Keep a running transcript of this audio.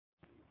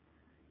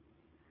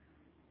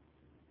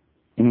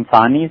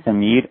انسانی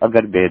ضمیر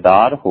اگر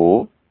بیدار ہو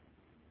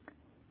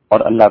اور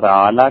اللہ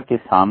تعالی کے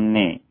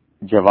سامنے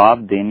جواب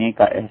دینے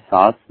کا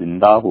احساس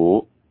زندہ ہو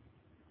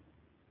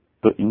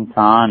تو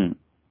انسان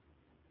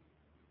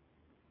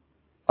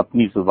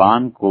اپنی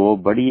زبان کو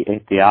بڑی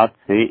احتیاط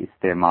سے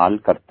استعمال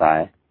کرتا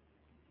ہے،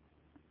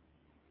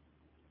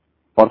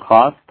 اور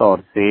خاص طور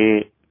سے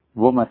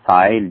وہ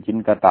مسائل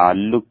جن کا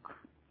تعلق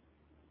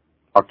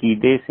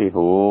عقیدے سے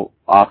ہو،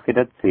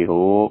 آخرت سے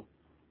ہو،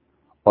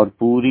 اور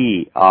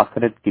پوری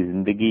آخرت کی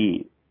زندگی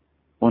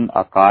ان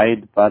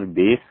عقائد پر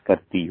بیس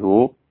کرتی ہو،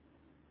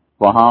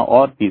 وہاں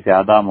اور بھی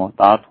زیادہ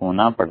محتاط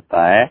ہونا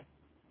پڑتا ہے۔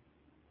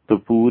 تو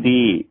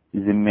پوری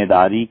ذمہ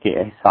داری کے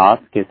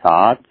احساس کے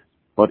ساتھ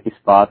اور اس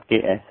بات کے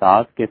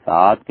احساس کے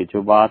ساتھ کہ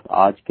جو بات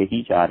آج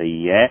کہی جا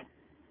رہی ہے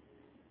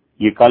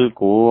یہ کل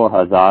کو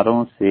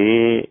ہزاروں سے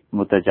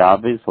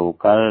متجاوز ہو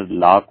کر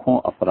لاکھوں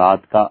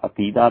افراد کا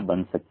عقیدہ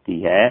بن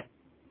سکتی ہے،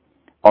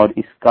 اور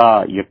اس کا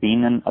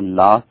یقیناً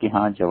اللہ کے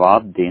ہاں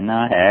جواب دینا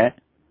ہے،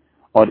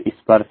 اور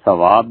اس پر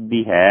ثواب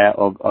بھی ہے،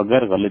 اور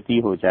اگر غلطی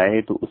ہو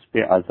جائے تو اس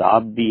پہ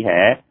عذاب بھی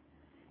ہے۔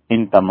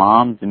 ان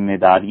تمام ذمہ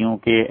داریوں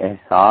کے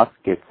احساس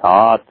کے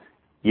ساتھ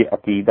یہ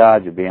عقیدہ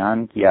جو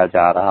بیان کیا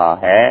جا رہا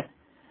ہے،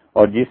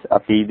 اور جس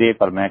عقیدے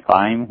پر میں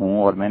قائم ہوں،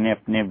 اور میں نے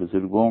اپنے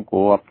بزرگوں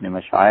کو، اپنے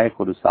مشائخ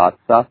اور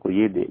اساتذہ کو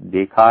یہ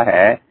دیکھا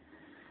ہے،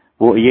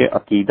 وہ یہ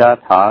عقیدہ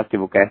تھا کہ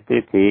وہ کہتے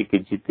تھے کہ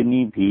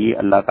جتنی بھی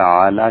اللہ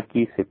تعالی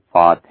کی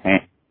صفات ہیں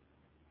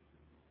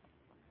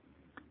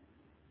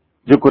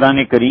جو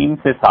قرآن کریم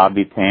سے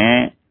ثابت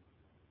ہیں،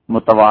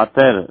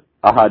 متواتر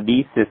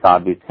احادیث سے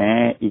ثابت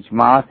ہیں،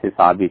 اجماع سے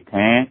ثابت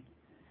ہیں،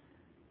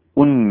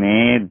 ان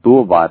میں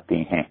دو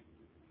باتیں ہیں۔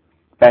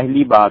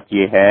 پہلی بات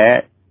یہ ہے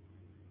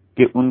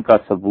کہ ان کا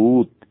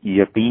ثبوت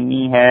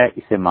یقینی ہے،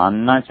 اسے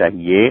ماننا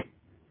چاہیے،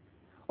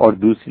 اور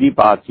دوسری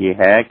بات یہ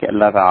ہے کہ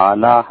اللہ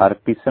تعالی ہر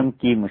قسم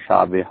کی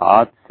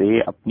مشابہات سے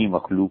اپنی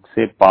مخلوق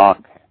سے پاک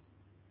ہے۔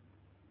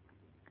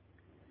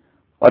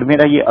 اور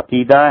میرا یہ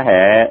عقیدہ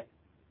ہے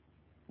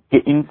کہ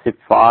ان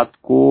صفات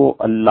کو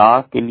اللہ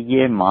کے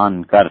لیے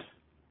مان کر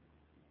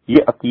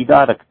یہ عقیدہ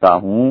رکھتا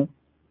ہوں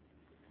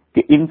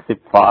کہ ان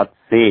صفات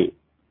سے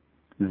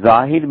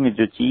ظاہر میں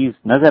جو چیز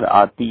نظر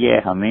آتی ہے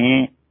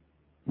ہمیں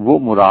وہ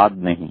مراد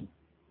نہیں،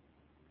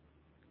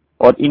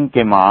 اور ان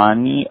کے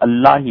معنی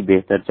اللہ ہی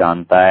بہتر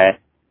جانتا ہے،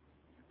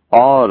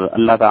 اور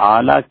اللہ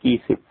تعالی کی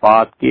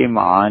صفات کے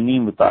معنی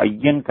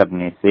متعین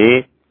کرنے سے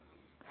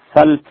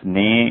سلف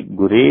نے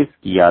گریز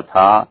کیا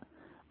تھا،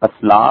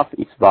 اسلاف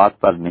اس بات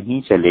پر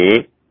نہیں چلے،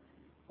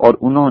 اور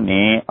انہوں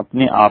نے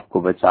اپنے آپ کو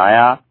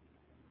بچایا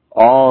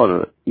اور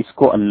اس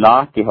کو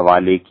اللہ کے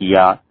حوالے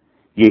کیا۔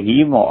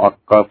 یہی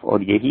موقف اور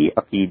یہی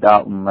عقیدہ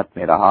امت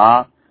میں رہا،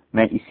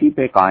 میں اسی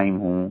پہ قائم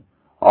ہوں،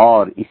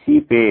 اور اسی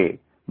پہ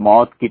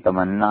موت کی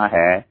تمنا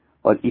ہے،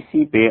 اور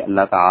اسی پہ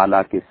اللہ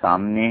تعالی کے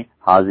سامنے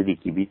حاضری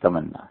کی بھی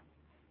تمنا ہے۔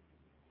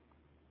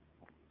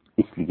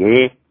 اس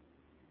لیے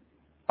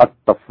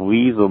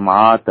التفویض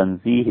مع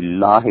تنزیہ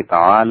اللہ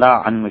تعالی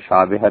عن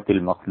مشابہت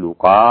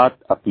المخلوقات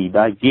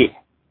عقیدہ یہ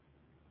ہے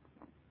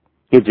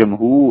کہ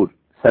جمہور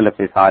سلف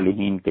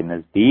صالحین کے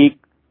نزدیک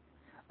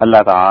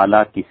اللہ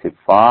تعالی کی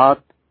صفات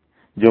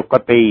جو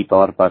قطعی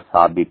طور پر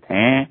ثابت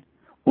ہیں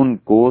ان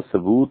کو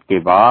ثبوت کے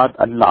بعد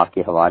اللہ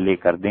کے حوالے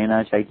کر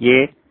دینا چاہیے،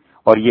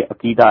 اور یہ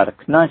عقیدہ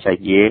رکھنا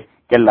چاہیے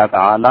کہ اللہ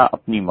تعالی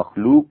اپنی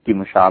مخلوق کی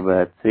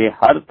مشابہت سے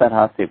ہر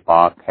طرح سے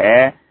پاک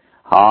ہے۔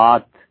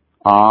 ہاتھ،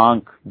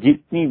 آنکھ،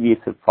 جتنی بھی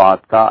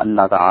صفات کا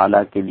اللہ تعالی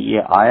کے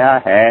لیے آیا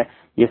ہے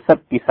یہ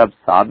سب کی سب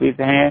ثابت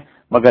ہیں،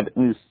 مگر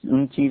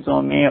ان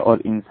چیزوں میں اور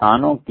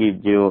انسانوں کی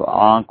جو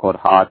آنکھ اور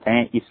ہاتھ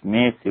ہیں اس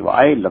میں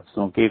سوائے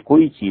لفظوں کے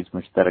کوئی چیز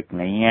مشترک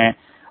نہیں ہے۔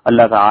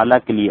 اللہ تعالیٰ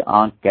کے لیے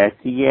آنکھ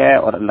کیسی ہے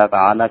اور اللہ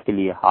تعالیٰ کے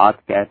لیے ہاتھ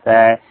کیسا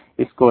ہے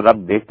اس کو رب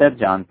بہتر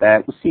جانتا ہے،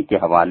 اسی کے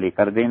حوالے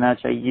کر دینا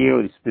چاہیے،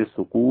 اور اس پہ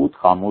سکوت،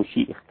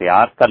 خاموشی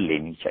اختیار کر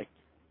لینی چاہیے۔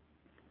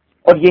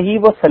 اور یہی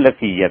وہ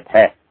سلفیت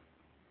ہے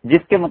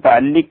جس کے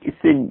متعلق اس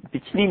سے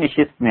پچھلی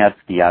نشست میں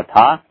عرض کیا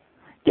تھا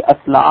کہ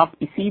اسلاف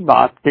اسی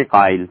بات کے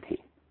قائل تھے،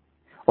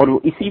 اور وہ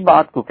اسی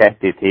بات کو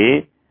کہتے تھے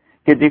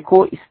کہ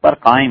دیکھو اس پر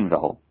قائم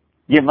رہو،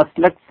 یہ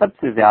مسلک سب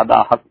سے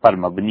زیادہ حق پر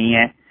مبنی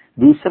ہے۔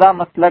 دوسرا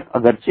مسلک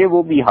اگرچہ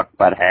وہ بھی حق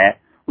پر ہے،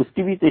 اس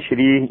کی بھی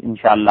تشریح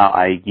انشاءاللہ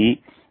آئے گی،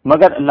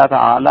 مگر اللہ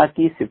تعالیٰ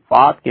کی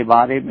صفات کے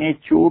بارے میں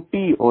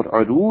چوٹی اور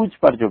عروج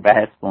پر جو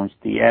بحث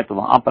پہنچتی ہے تو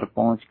وہاں پر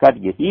پہنچ کر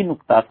یہی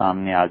نقطہ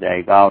سامنے آ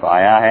جائے گا، اور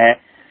آیا ہے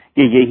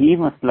کہ یہی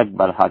مسلک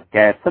برحق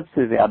ہے، سب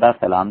سے زیادہ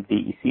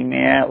سلامتی اسی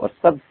میں ہے، اور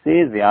سب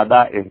سے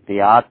زیادہ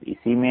احتیاط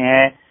اسی میں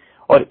ہے۔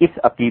 اور اس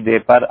عقیدے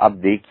پر اب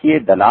دیکھیے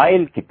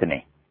دلائل کتنے۔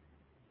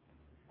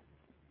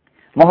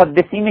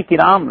 محدثین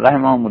کرام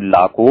رحمہم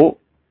اللہ کو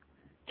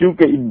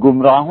چونکہ ان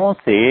گمراہوں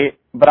سے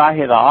براہ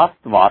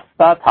راست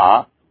واسطہ تھا،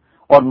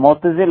 اور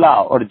معتزلہ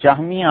اور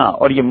جہمیہ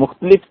اور یہ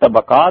مختلف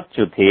طبقات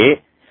جو تھے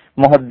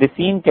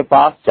محدثین کے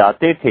پاس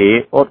جاتے تھے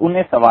اور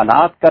انہیں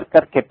سوالات کر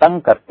کر کے تنگ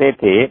کرتے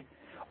تھے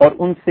اور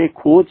ان سے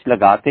کھوج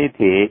لگاتے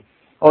تھے،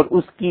 اور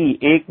اس کی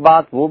ایک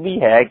بات وہ بھی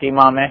ہے کہ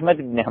امام احمد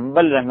بن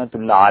حنبل رحمۃ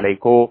اللہ علیہ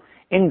کو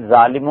ان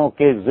ظالموں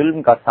کے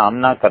ظلم کا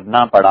سامنا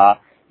کرنا پڑا۔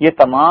 یہ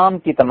تمام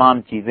کی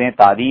تمام چیزیں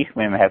تاریخ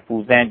میں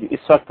محفوظ ہیں، جو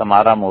اس وقت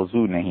ہمارا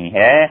موضوع نہیں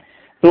ہے۔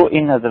 تو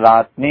ان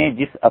حضرات نے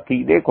جس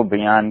عقیدے کو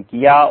بیان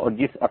کیا اور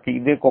جس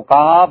عقیدے کو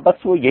کہا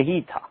بس وہ یہی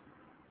تھا۔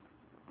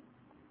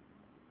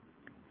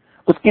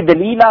 اس کی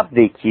دلیل آپ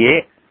دیکھیے،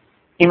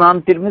 امام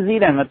ترمذی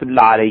رحمۃ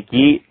اللہ علیہ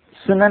کی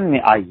سنن میں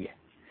آئی ہے۔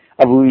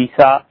 ابو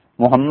عیسیٰ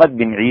محمد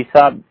بن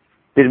عیسیٰ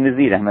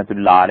ترمذی رحمۃ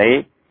اللہ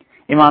علیہ،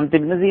 امام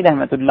ترمذی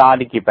رحمۃ اللہ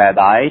علیہ کی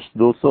پیدائش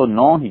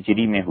 209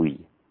 ہجری میں ہوئی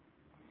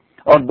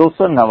اور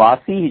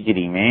 289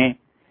 ہجری میں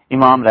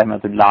امام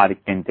رحمۃ اللہ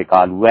علیہ کا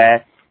انتقال ہوا ہے۔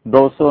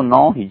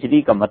 209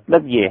 ہجری کا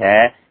مطلب یہ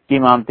ہے کہ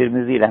امام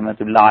ترمذی رحمۃ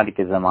اللہ علیہ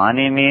کے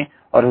زمانے میں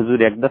اور حضور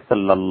اقدس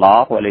صلی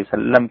اللہ علیہ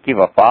وسلم کی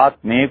وفات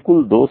میں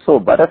کل 200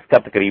 برس کا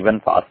تقریباً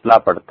فاصلہ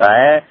پڑتا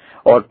ہے،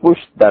 اور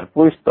پشت در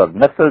پشت اور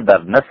نسل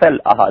در نسل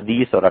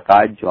احادیث اور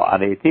عقائد جو آ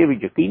رہے تھے وہ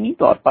یقینی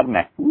طور پر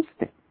محفوظ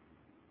تھے۔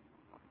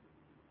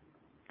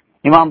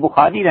 امام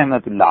بخاری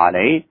رحمۃ اللہ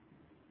علیہ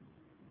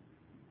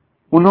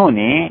انہوں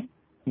نے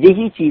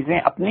یہی چیزیں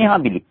اپنے ہاں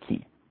بھی لکھی۔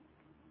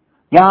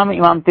 یہاں ہم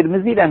امام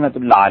ترمذی رحمۃ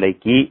اللہ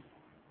علیہ کی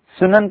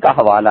سنن کا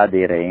حوالہ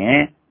دے رہے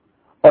ہیں،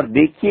 اور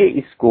دیکھیے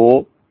اس کو،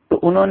 تو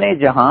انہوں نے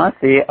جہاں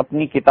سے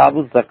اپنی کتاب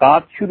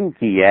الزکوٰۃ شروع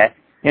کی ہے،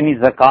 یعنی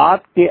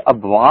زکوٰۃ کے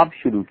ابواب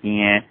شروع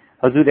کیے ہیں،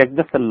 حضور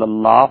اقدس صلی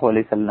اللہ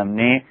علیہ وسلم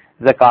نے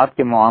زکوٰۃ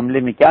کے معاملے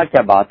میں کیا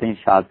کیا باتیں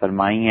ارشاد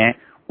فرمائی ہیں،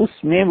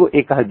 اس میں وہ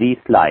ایک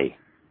حدیث لائے،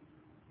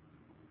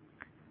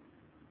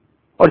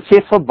 اور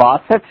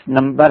 662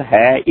 نمبر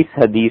ہے اس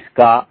حدیث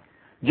کا،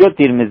 جو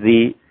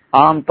ترمذی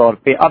عام طور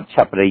پہ اب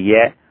چھپ رہی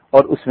ہے،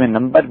 اور اس میں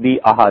نمبر بھی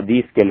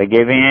احادیث کے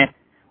لگے ہوئے ہیں۔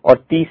 اور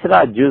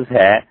تیسرا جز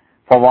ہے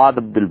فواد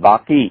عبد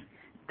الباقی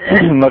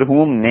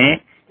مرحوم نے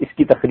اس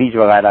کی تخریج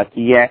وغیرہ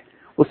کی ہے،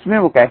 اس میں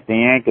وہ کہتے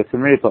ہیں کہ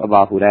سمعت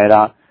ابا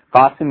ہریرہ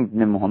قاسم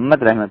بن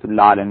محمد رحمۃ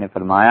اللہ علیہ نے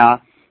فرمایا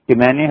کہ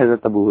میں نے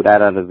حضرت ابو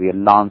ہریرہ رضی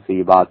اللہ عنہ سے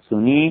یہ بات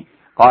سنی،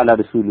 قال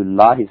رسول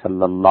اللہ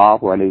صلی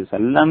اللہ علیہ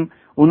وسلم،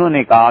 انہوں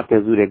نے کہا کہ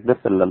حضور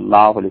اقدس صلی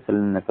اللہ علیہ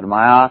وسلم نے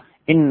فرمایا،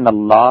 ان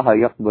اللہ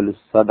یقبل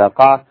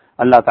الصدقہ،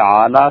 اللہ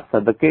تعالی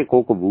صدقے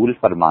کو قبول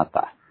فرماتا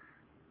ہے۔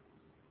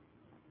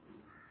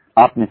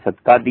 آپ نے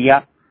صدقہ دیا،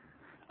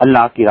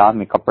 اللہ کی راہ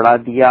میں کپڑا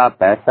دیا،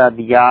 پیسہ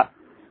دیا،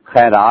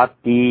 خیرات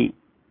کی،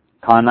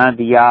 کھانا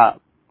دیا،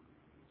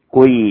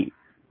 کوئی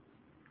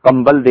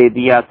کمبل دے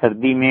دیا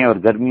سردی میں اور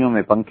گرمیوں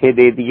میں پنکھے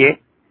دے دیے،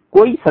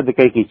 کوئی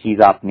صدقے کی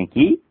چیز آپ نے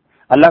کی،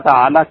 اللہ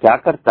تعالیٰ کیا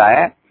کرتا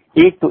ہے،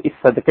 ایک تو اس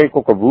صدقے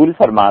کو قبول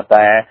فرماتا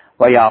ہے،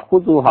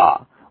 وَيَأْخُذُهَا،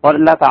 اور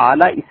اللہ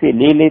تعالیٰ اسے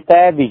لے لیتا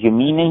ہے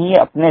بِيَمِينِهِ،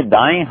 اپنے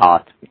دائیں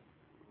ہاتھ پہ،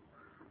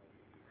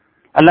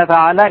 اللہ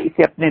تعالیٰ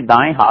اسے اپنے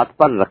دائیں ہاتھ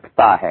پر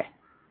رکھتا ہے۔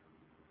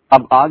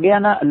 اب آ گیا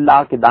نا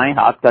اللہ کے دائیں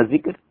ہاتھ کا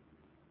ذکر،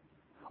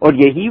 اور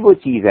یہی وہ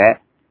چیز ہے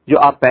جو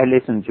آپ پہلے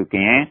سن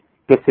چکے ہیں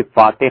کہ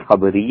صفات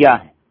خبریہ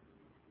ہیں،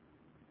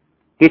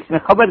 کہ اس میں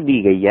خبر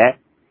دی گئی ہے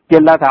کہ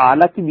اللہ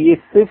تعالیٰ کی بھی یہ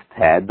صفت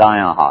ہے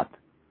دایاں ہاتھ۔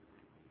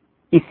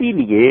 اسی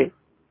لیے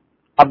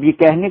اب یہ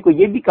کہنے کو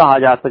یہ بھی کہا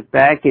جا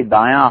سکتا ہے کہ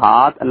دایاں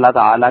ہاتھ اللہ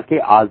تعالیٰ کے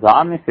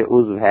اعضاء میں سے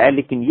عضو ہے،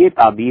 لیکن یہ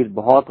تعبیر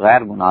بہت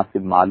غیر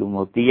مناسب معلوم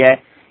ہوتی ہے،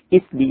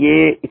 اس لیے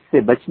اس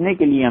سے بچنے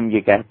کے لیے ہم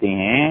یہ کہتے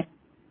ہیں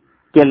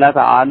کہ اللہ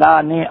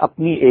تعالیٰ نے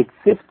اپنی ایک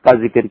صفت کا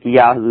ذکر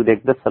کیا، حضور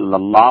اقدس صلی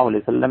اللہ علیہ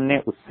وسلم نے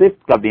اس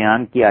صفت کا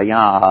بیان کیا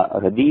یہاں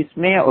حدیث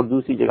میں، اور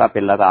دوسری جگہ پہ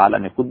اللہ تعالیٰ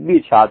نے خود بھی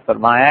ارشاد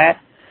فرمایا ہے،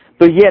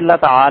 تو یہ اللہ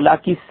تعالیٰ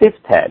کی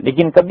صفت ہے۔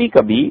 لیکن کبھی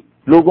کبھی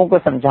لوگوں کو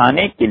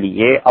سمجھانے کے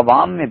لیے،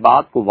 عوام میں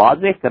بات کو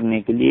واضح کرنے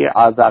کے لیے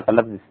اعضاء کا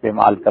لفظ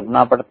استعمال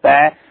کرنا پڑتا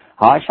ہے۔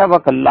 حاشا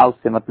وکلا، اس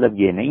سے مطلب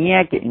یہ نہیں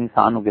ہے کہ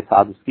انسانوں کے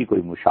ساتھ اس کی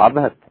کوئی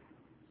مشابہت ہے،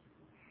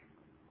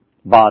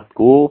 بات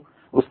کو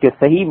اس کے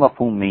صحیح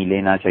مفہوم میں ہی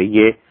لینا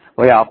چاہیے۔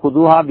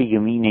 وَيَأْخُذُهَا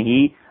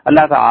بِيَمِينِهِ،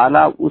 اللہ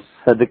تعالیٰ اس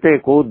صدقے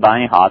کو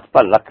دائیں ہاتھ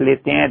پر رکھ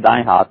لیتے ہیں،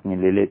 دائیں ہاتھ میں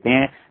لے لیتے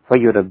ہیں۔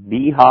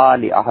 فَيُرَبِّيهَا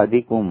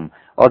لِأَحَدِكُمْ،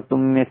 اور تم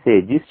میں سے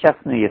جس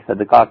شخص نے یہ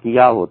صدقہ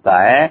کیا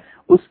ہوتا ہے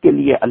اس کے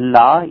لیے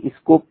اللہ اس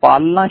کو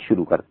پالنا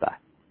شروع کرتا ہے۔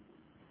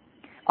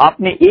 آپ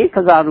نے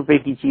 1000 روپے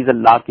کی چیز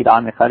اللہ کی راہ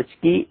میں خرچ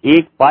کی،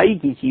 1 پائی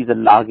کی چیز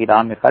اللہ کی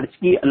راہ میں خرچ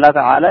کی، اللہ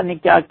تعالیٰ نے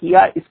کیا کیا،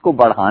 اس کو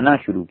بڑھانا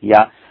شروع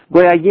کیا۔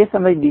 گویا یہ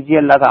سمجھ لیجیے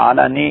اللہ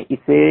تعالیٰ نے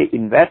اسے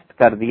انویسٹ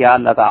کر دیا،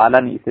 اللہ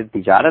تعالیٰ نے اسے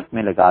تجارت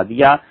میں لگا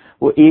دیا۔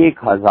 وہ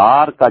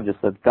 1000 کا جو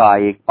صدقہ،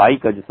 1 پائی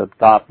کا جو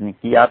صدقہ آپ نے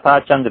کیا تھا،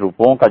 چند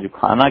روپوں کا جو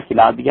کھانا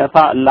کھلا دیا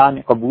تھا، اللہ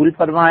نے قبول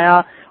فرمایا،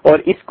 اور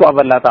اس کو اب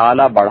اللہ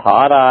تعالیٰ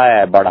بڑھا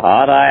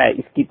رہا ہے،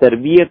 اس کی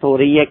تربیت ہو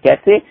رہی ہے۔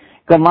 کیسے؟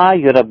 کما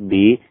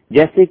یربی،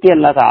 جیسے کہ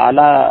اللہ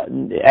تعالیٰ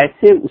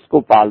ایسے اس کو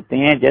پالتے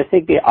ہیں جیسے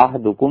کہ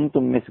احدکم،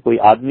 تم میں سے کوئی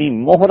آدمی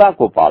مہرہ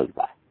کو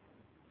پالتا ہے۔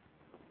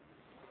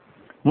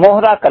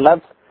 مہرہ کا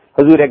لفظ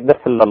حضور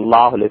اقدس صلی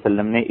اللہ علیہ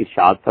وسلم نے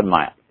ارشاد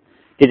فرمایا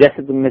کہ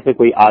جیسے تم میں سے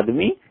کوئی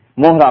آدمی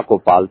مہرہ کو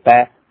پالتا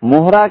ہے۔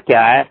 مہرہ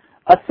کیا ہے؟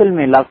 اصل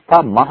میں لفظ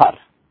تھا مہر،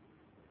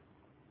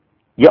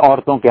 یہ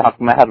عورتوں کے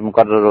حق مہر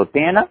مقرر ہوتے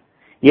ہیں نا،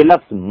 یہ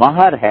لفظ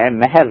مہر ہے،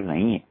 مہر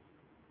نہیں ہے۔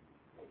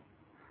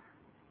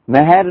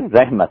 مہر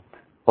رحمت،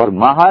 اور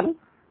مہر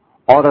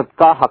عورت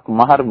کا حق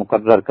مہر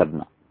مقرر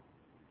کرنا۔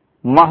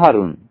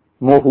 مہرن،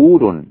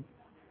 مہورن،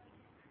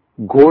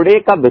 گھوڑے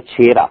کا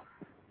بچھیرا،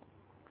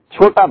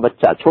 چھوٹا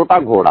بچہ، چھوٹا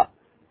گھوڑا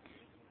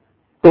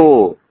تو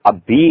اب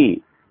بھی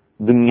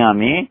دنیا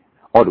میں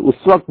اور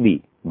اس وقت بھی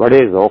بڑے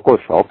ذوق و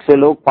شوق سے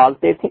لوگ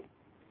پالتے تھے،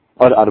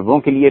 اور عربوں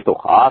کے لیے تو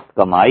خاص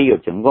کمائی اور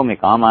جنگوں میں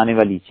کام آنے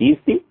والی چیز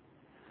تھی،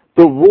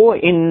 تو وہ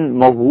ان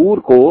مغور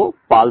کو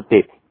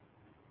پالتے تھے،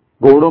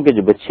 گھوڑوں کے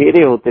جو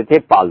بچھیرے ہوتے تھے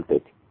پالتے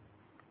تھے۔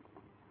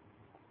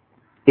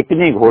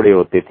 اتنے گھوڑے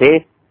ہوتے تھے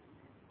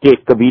کہ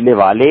قبیلے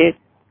والے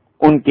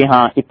ان کے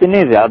ہاں اتنے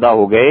زیادہ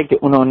ہو گئے کہ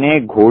انہوں نے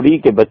گھوڑی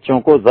کے بچوں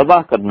کو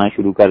ذبح کرنا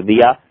شروع کر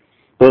دیا۔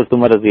 تو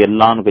عمر رضی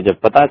اللہ عنہ کو جب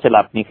پتا چلا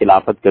اپنی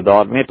خلافت کے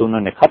دور میں، تو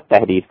انہوں نے خط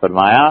تحریر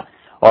فرمایا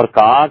اور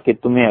کہا کہ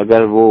تمہیں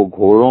اگر وہ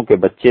گھوڑوں کے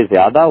بچے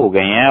زیادہ ہو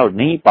گئے ہیں اور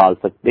نہیں پال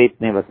سکتے،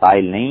 اتنے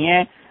وسائل نہیں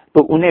ہیں،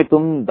 تو انہیں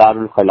تم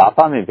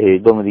دارالخلافہ میں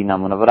بھیج دو، مدینہ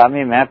منورہ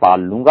میں پال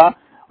لوں گا۔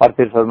 اور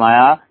پھر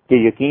فرمایا کہ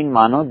یقین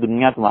مانو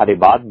دنیا تمہارے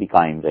بعد بھی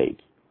قائم رہے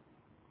گی،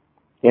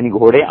 یعنی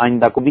گھوڑے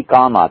آئندہ کو بھی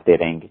کام آتے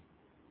رہیں گے۔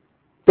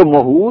 تو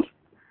مہور،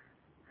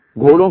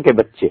 گھوڑوں کے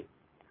بچے،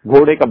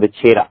 گھوڑے کا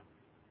بچھیرا،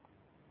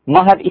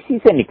 مہر اسی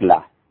سے نکلا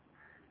ہے۔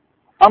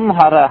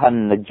 امہرہ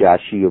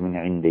النجاشی من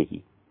عنده،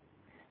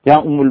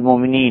 جہاں ام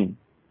المومنین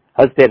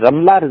حضرت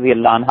رملہ رضی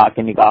اللہ عنہا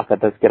کے نکاح کا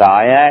تذکرہ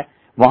آیا ہے،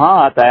 وہاں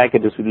آتا ہے کہ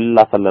رسول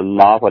اللہ صلی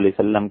اللہ علیہ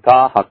وسلم کا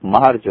حق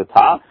مہر جو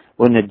تھا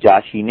وہ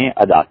نجاشی نے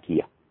ادا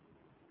کیا۔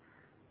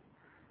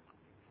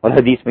 اور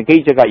حدیث میں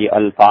کئی جگہ یہ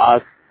الفاظ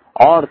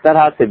اور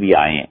طرح سے بھی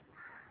آئے ہیں۔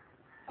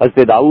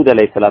 حضرت داؤد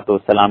علیہ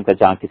السلام کا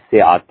جہاں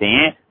قصے آتے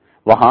ہیں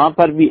وہاں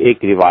پر بھی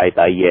ایک روایت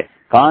آئی ہے،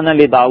 کان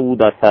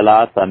لداؤد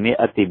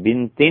 300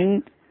 بنت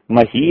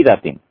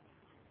مہیرۃ،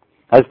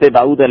 حضرت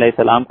داؤد علیہ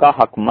السلام کا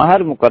حق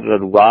مہر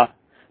مقرر ہوا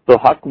تو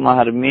حق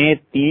مہر میں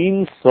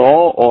 300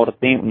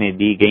 عورتیں انہیں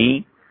دی گئیں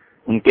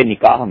ان کے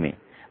نکاح میں،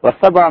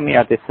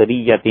 و700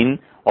 سریۃ،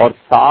 اور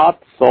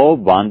 700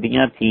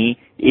 باندیاں تھیں،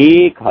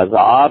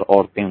 1000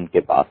 عورتیں ان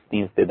کے پاس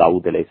تھیں حضرت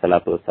داؤد علیہ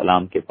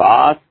السلام کے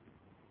پاس۔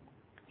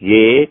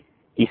 یہ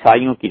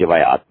عیسائیوں کی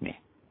روایات میں۔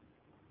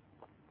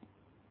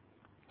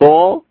 تو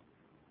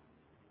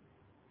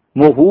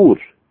مہور،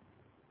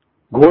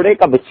 گھوڑے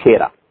کا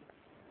بچھیرا،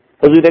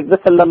 حضور اکرم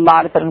صلی اللہ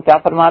علیہ وسلم کیا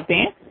فرماتے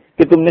ہیں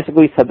کہ تم میں سے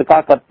کوئی صدقہ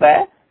کرتا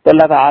ہے تو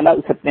اللہ تعالیٰ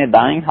اسے اپنے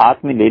دائیں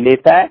ہاتھ میں لے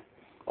لیتا ہے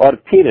اور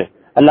پھر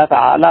اللہ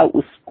تعالیٰ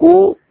اس کو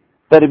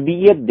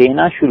تربیت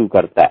دینا شروع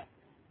کرتا ہے،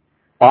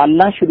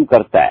 پالنا شروع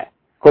کرتا ہے،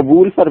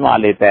 قبول فرما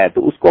لیتا ہے،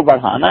 تو اس کو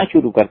بڑھانا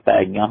شروع کرتا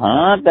ہے،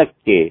 یہاں تک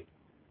کہ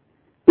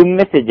تم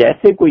میں سے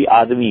جیسے کوئی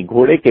آدمی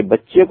گھوڑے کے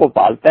بچے کو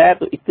پالتا ہے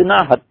تو اتنا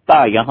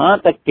حتیٰ یہاں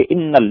تک کہ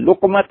ان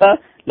اللقمۃ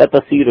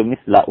لتصیر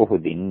مثل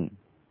احد،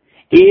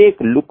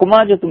 ایک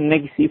لقمہ جو تم نے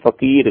کسی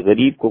فقیر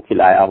غریب کو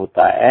کھلایا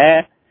ہوتا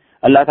ہے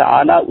اللہ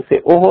تعالیٰ اسے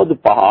احد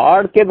پہاڑ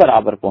کے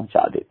برابر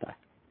پہنچا دیتا ہے۔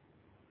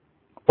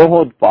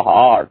 احد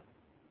پہاڑ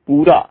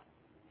پورا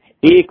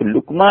ایک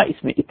لقمہ،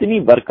 اس میں اتنی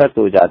برکت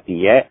ہو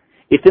جاتی ہے،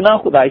 اتنا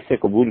خدا اس سے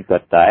قبول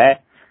کرتا ہے۔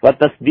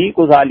 وتصدیق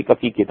ذلک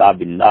فی کتاب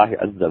اللہ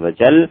عز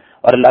وجل،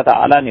 اور اللہ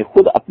تعالیٰ نے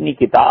خود اپنی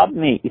کتاب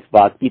میں اس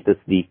بات کی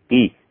تصدیق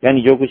کی،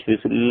 یعنی جو کچھ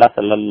رسول اللہ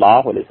صلی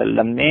اللہ علیہ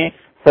وسلم نے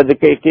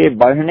صدقے کے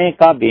بڑھنے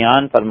کا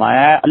بیان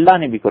فرمایا ہے، اللہ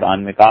نے بھی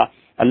قرآن میں کہا،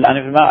 اللہ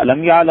نے فرمایا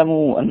الم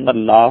یعلموا ان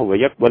اللہ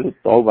یقبل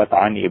التوبۃ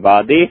عن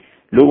عبادہ،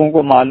 لوگوں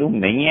کو معلوم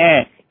نہیں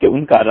ہے کہ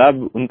ان کا رب،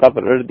 ان کا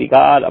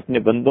پروردگار اپنے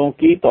بندوں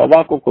کی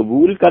توبہ کو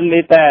قبول کر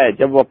لیتا ہے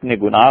جب وہ اپنے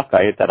گناہ کا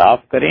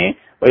اعتراف کریں،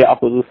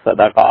 وَيَأْخُذُ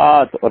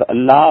الصَّدَقَاتِ، اور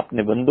اللہ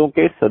اپنے بندوں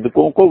کے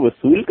صدقوں کو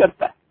وصول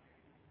کرتا ہے۔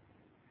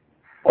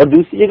 اور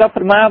دوسری جگہ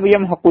فرمایا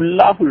وَيَمْحَقُ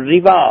اللَّهُ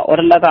الرِّبَا، اور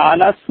اللہ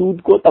تعالیٰ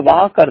سود کو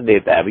تباہ کر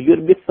دیتا ہے،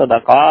 وَيُرْبِي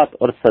الصَّدَقَاتِ،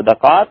 اور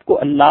صدقات کو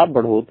اللہ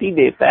بڑھوتی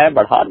دیتا ہے،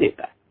 بڑھا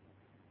دیتا ہے۔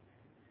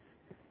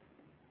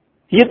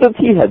 یہ تو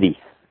تھی حدیث۔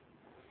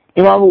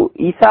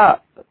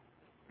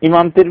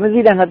 امام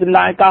ترمذی رحمۃ اللہ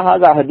علیہ کا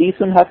ھذا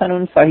حدیث حسن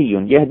صحیح،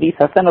 یہ حدیث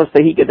حسن اور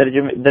صحیح کے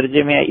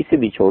درجے میں ہے، اسے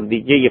بھی چھوڑ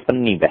دیجئے، یہ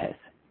فنی بحث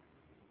ہے۔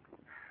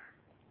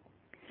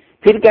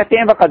 پھر کہتے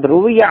ہیں وقد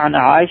روی عن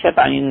عائشہ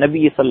عن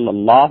النبی صلی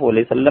اللہ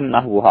علیہ وسلم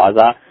نحو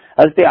ھذا،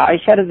 حضرت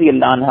عائشہ رضی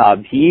اللہ عنہا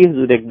بھی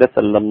حضور اقدس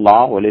صلی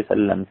اللہ علیہ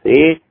وسلم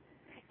سے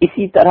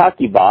اسی طرح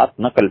کی بات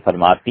نقل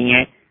فرماتی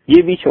ہیں،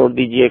 یہ بھی چھوڑ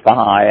دیجئے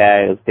کہاں آیا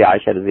ہے، حضرت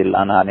عائشہ رضی اللہ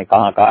عنہا نے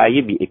کہاں کہا،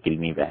 یہ بھی ایک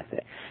علمی بحث ہے۔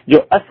 جو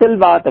اصل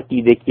بات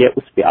عقیدے کی ہے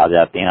اس پہ آ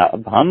جاتے ہیں۔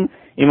 اب ہم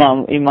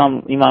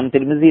امام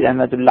ترمذی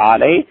رحمۃ اللہ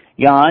علیہ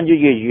یہاں جو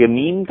یہ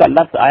یمین کا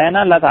لفظ آیا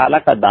نا، اللہ تعالیٰ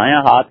کا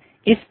دایاں ہاتھ،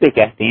 اس پہ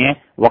کہتے ہیں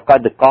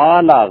وقد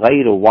قال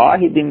غیر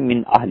واحد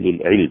من اہل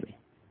العلم،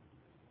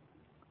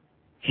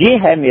 یہ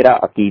ہے میرا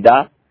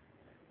عقیدہ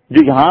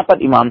جو یہاں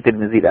پر امام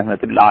ترمذی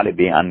رحمۃ اللہ علیہ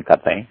بیان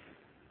کر رہے ہیں۔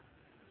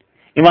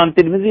 امام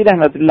ترمذی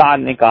رحمۃ اللہ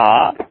علیہ نے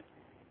کہا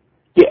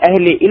کہ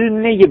اہل علم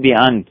نے یہ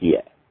بیان کیا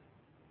ہے،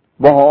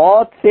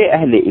 بہت سے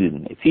اہل علم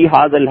نے، فی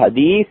ھذا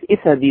الحدیث،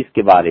 اس حدیث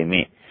کے بارے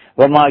میں،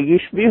 وما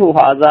یشبہ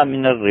ھذا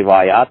من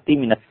الروایات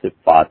من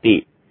الصفات،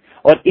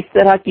 اور اس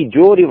طرح کی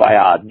جو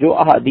روایات، جو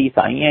احادیث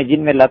آئی ہیں جن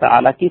میں اللہ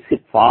تعالیٰ کی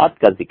صفات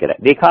کا ذکر ہے۔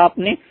 دیکھا آپ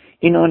نے،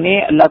 انہوں نے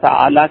اللہ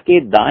تعالیٰ کے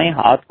دائیں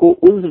ہاتھ کو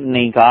عضو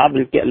نہیں کہا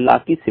بلکہ اللہ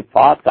کی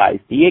صفات کا،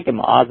 اس لیے کہ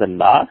معاذ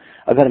اللہ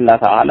اگر اللہ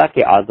تعالیٰ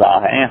کے اعضاء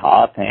ہیں،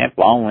 ہاتھ ہیں،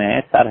 پاؤں ہیں،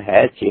 سر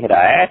ہے،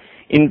 چہرہ ہے،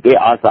 ان کے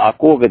اعضاء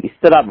کو اگر اس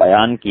طرح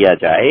بیان کیا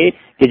جائے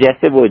کہ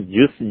جیسے وہ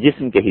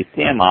جسم کے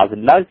حصے ہیں، معاذ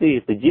اللہ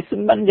سے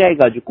جسم بن جائے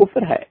گا، جو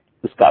کفر ہے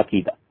اس کا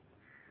عقیدہ۔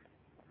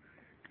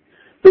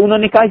 تو انہوں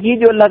نے کہا یہ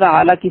جو اللہ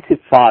تعالیٰ کی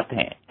صفات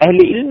ہیں، اہل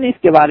علم نے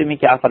اس کے بارے میں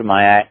کیا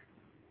فرمایا ہے؟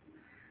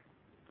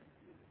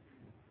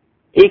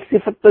 ایک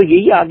صفت تو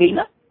یہی آ گئی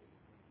نا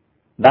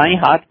دائیں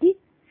ہاتھ کی،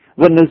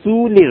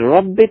 وَنُزُولِ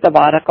رَبِّ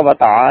تَبَارَكَ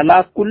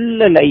وَتَعَالَى كُلَّ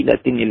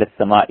لَيْلَةٍ إِلَى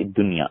السَّمَاءِ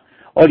الدُّنْيَا،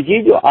 اور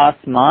یہ جو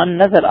آسمان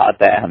نظر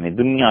آتا ہے ہمیں،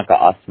 دنیا کا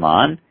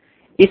آسمان،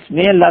 اس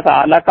میں اللہ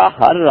تعالیٰ کا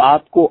ہر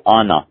رات کو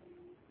آنا۔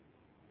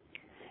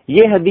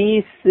 یہ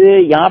حدیث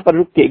یہاں پر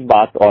رک کے ایک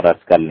بات اور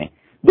عرض کر لیں،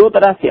 دو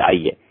طرح سے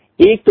آئی ہے۔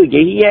 ایک تو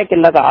یہی ہے کہ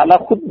اللہ تعالیٰ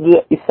خود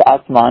اس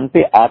آسمان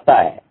پہ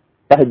آتا ہے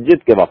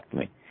تہجد کے وقت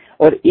میں،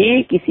 اور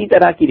ایک اسی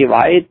طرح کی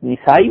روایت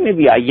نسائی میں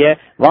بھی آئی ہے،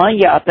 وہاں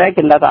یہ آتا ہے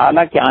کہ اللہ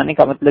تعالیٰ کے آنے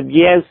کا مطلب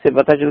یہ ہے، اس سے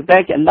پتہ چلتا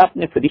ہے کہ اللہ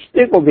اپنے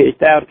فرشتے کو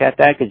بھیجتا ہے اور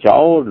کہتا ہے کہ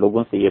جاؤ اور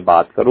لوگوں سے یہ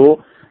بات کرو۔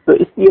 تو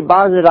اس لیے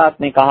بعض حضرات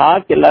نے کہا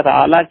کہ اللہ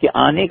تعالیٰ کے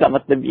آنے کا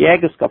مطلب یہ ہے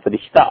کہ اس کا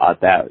فرشتہ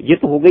آتا ہے، یہ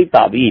تو ہو گئی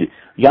تعبیر۔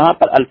 یہاں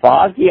پر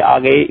الفاظ یہ آ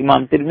گئے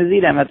امام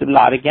ترمذی رحمۃ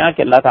اللہ علیہ کے یہاں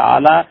کہ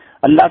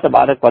اللہ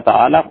تبارک و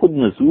تعالیٰ خود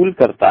نزول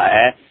کرتا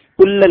ہے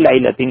کل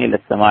لیلۃ الی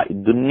السماء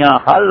الدنیا،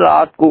 ہر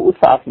رات کو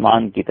اس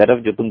آسمان کی طرف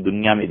جو تم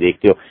دنیا میں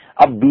دیکھتے ہو۔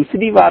 اب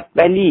دوسری بات،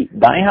 پہلی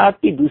دائیں ہاتھ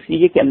کی، دوسری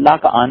یہ کہ اللہ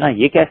کا آنا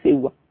یہ کیسے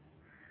ہوا؟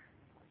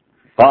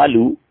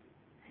 قالوا،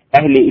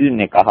 اہل علم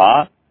نے کہا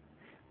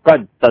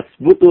قد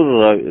تثبت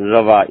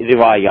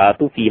الروایات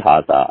فی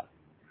ھذا،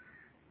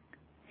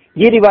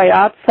 یہ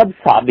روایات سب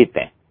ثابت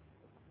ہیں۔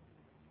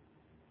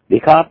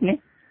 دیکھا آپ نے،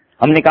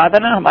 ہم نے کہا تھا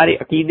نا ہمارے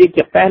عقیدے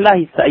کا پہلا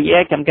حصہ یہ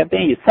ہے کہ ہم کہتے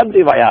ہیں یہ سب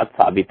روایات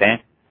ثابت ہیں۔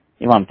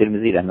 امام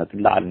ترمذی رحمۃ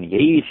اللہ علیہ نے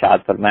یہی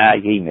ارشاد فرمایا،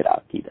 یہی میرا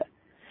عقیدہ ہے۔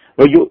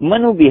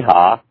 وَيُؤْمَنُ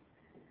بِهَا،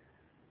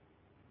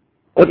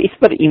 اور اس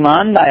پر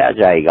ایمان لایا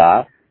جائے گا،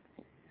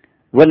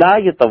 وَلَا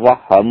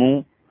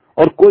يَتَوَهَّمُ،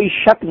 اور کوئی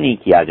شک نہیں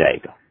کیا جائے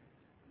گا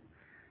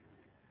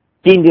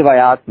کہ ان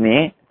روایات میں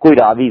کوئی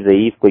راوی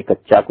ضعیف، کوئی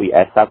کچا، کوئی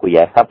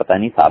ایسا پتہ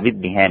نہیں ثابت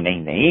بھی ہے،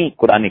 نہیں،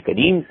 قرآن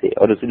کریم سے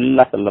اور رسول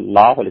اللہ صلی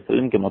اللہ علیہ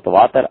وسلم کے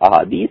متواتر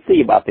احادیث سے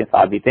یہ باتیں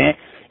ثابت ہیں،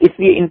 اس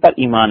لیے ان پر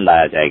ایمان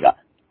لایا جائے گا۔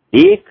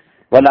 ایک،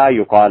 ولا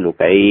یقال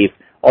کیف،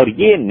 اور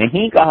یہ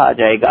نہیں کہا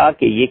جائے گا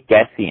کہ یہ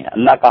کیسی ہیں،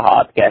 اللہ کا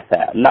ہاتھ کیسا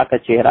ہے، اللہ کا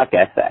چہرہ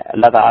کیسا ہے،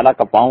 اللہ تعالیٰ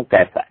کا پاؤں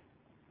کیسا ہے،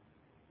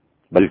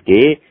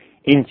 بلکہ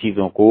ان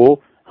چیزوں کو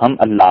ہم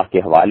اللہ کے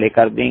حوالے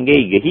کر دیں گے۔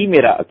 یہی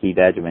میرا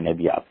عقیدہ ہے جو میں نے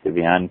ابھی آپ سے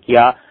بیان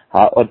کیا۔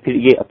 اور پھر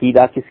یہ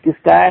عقیدہ کس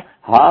کا ہے؟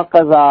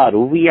 ھذا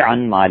روی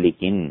عن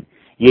مالک،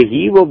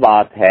 یہی وہ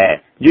بات ہے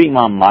جو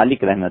امام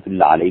مالک رحمۃ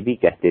اللہ علیہ بھی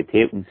کہتے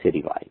تھے، ان سے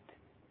روایت۔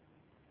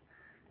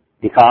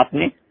 دیکھا آپ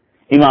نے،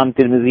 امام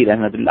ترمذی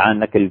رحمۃ اللہ علیہ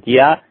نقل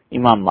کیا،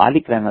 امام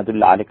مالک رحمۃ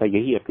اللہ علیہ کا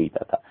یہی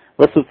عقیدہ تھا۔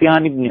 وہ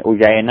سفیان ابن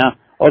عیینہ،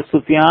 اور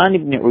سفیان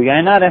ابن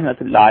عیینہ رحمۃ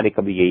اللہ علیہ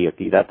کا بھی یہی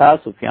عقیدہ تھا۔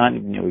 سفیان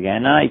ابن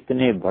عیینہ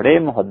اتنے بڑے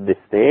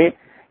محدث تھے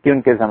کہ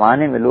ان کے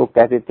زمانے میں لوگ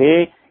کہتے تھے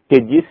کہ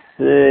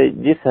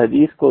جس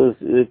حدیث کو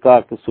کا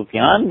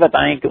سفیان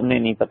بتائیں کہ انہیں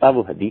نہیں پتا،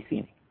 وہ حدیث ہی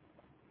نہیں۔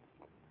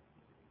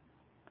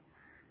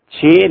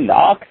 6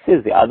 لاکھ سے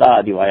زیادہ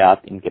روایات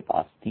ان کے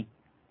پاس تھیں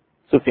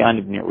سفیان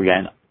ابن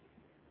عیینہ۔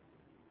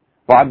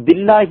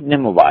 عبداللہ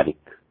ابن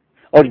مبارک،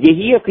 اور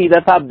یہی عقیدہ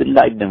تھا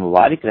عبداللہ ابن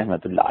مبارک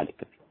رحمۃ اللہ علیہ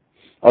کا بھی۔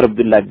 اور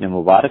عبداللہ ابن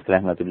مبارک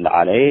رحمۃ اللہ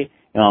علیہ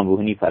امام ابو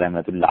حنیفہ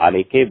رحمۃ اللہ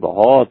علیہ کے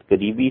بہت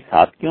قریبی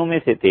ساتھیوں میں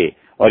سے تھے،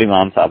 اور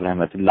امام صاحب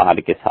رحمۃ اللہ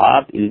علیہ کے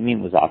ساتھ علمی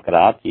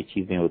مذاکرات یہ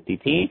چیزیں ہوتی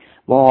تھیں۔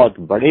 بہت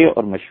بڑے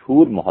اور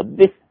مشہور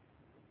محدث،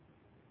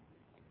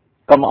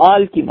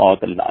 کمال کی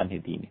موت اللہ نے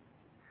دی۔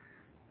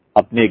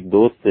 اپنے ایک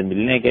دوست سے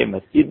ملنے گئے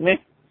مسجد میں،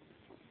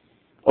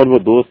 اور وہ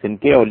دوست ان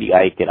کے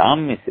اولیاء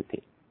کرام میں سے تھے،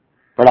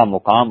 بڑا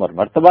مقام اور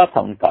مرتبہ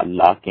تھا ان کا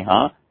اللہ کے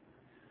ہاں۔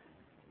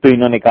 تو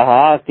انہوں نے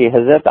کہا کہ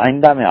حضرت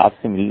آئندہ میں آپ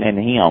سے ملنے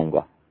نہیں آؤں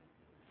گا۔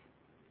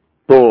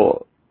 تو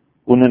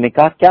انہوں نے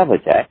کہا کیا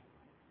وجہ ہے؟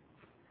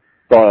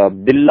 تو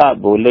عبداللہ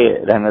بولے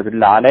رحمت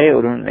اللہ علیہ،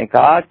 اور انہوں نے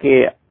کہا کہ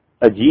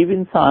عجیب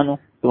انسان ہو،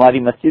 تمہاری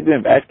مسجد میں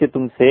بیٹھ کے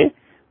تم سے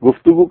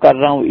گفتگو کر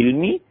رہا ہوں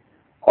علمی،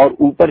 اور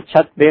اوپر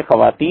چھت پہ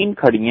خواتین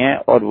کھڑی ہیں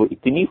اور وہ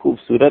اتنی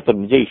خوبصورت اور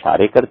مجھے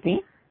اشارے کرتی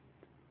ہیں۔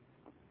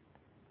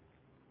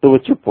 تو وہ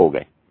چپ ہو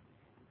گئے،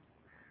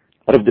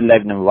 اور عبداللہ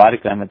ابن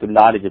مبارک رحمت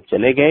اللہ علیہ جب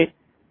چلے گئے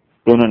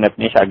تو انہوں نے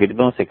اپنے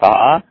شاگردوں سے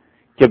کہا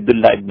کہ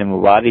عبداللہ ابن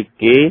مبارک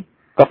کے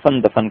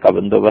کفن دفن کا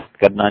بندوبست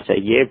کرنا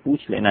چاہیے،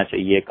 پوچھ لینا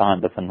چاہیے کہاں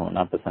دفن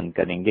ہونا پسند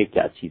کریں گے،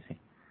 کیا چیزیں۔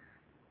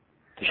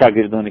 تو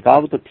شاگردوں نے کہا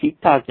وہ تو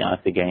ٹھیک ٹھاک یہاں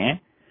سے گئے ہیں۔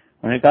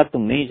 انہوں نے کہا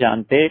تم نہیں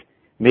جانتے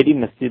میری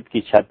مسجد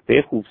کی چھت پہ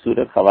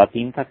خوبصورت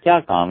خواتین کا کیا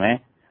کام ہے؟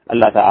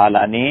 اللہ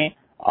تعالیٰ نے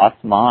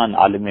آسمان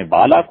عالم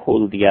بالا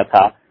کھول دیا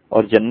تھا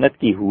اور جنت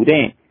کی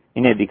حوریں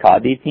انہیں دکھا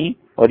دی تھیں،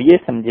 اور یہ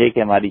سمجھے کہ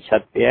ہماری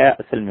چھت پہ ہے،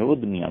 اصل میں وہ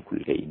دنیا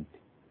کھل گئی۔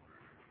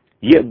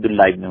 یہ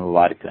عبداللہ ابن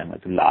مبارک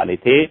رحمۃ اللہ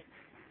علیہ تھے۔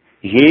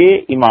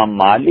 یہ امام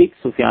مالک،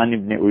 سفیان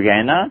ابن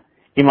عیینہ،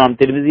 امام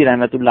ترمذی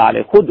رحمۃ اللہ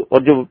علیہ خود،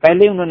 اور جو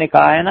پہلے انہوں نے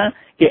کہا ہے نا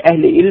کہ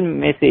اہل علم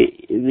میں سے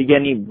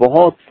یعنی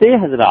بہت سے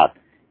حضرات،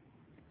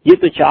 یہ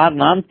تو 4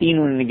 نام 3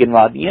 انہوں نے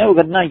گنوا دیے ہیں،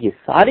 وگرنہ یہ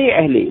سارے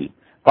اہل علم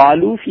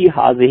قالوا فی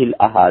ھذہ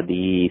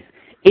الاحادیث،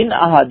 ان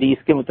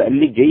احادیث کے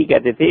متعلق یہی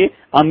کہتے تھے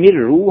امر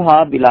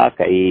روحا بلا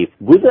کیف،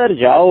 گزر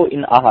جاؤ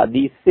ان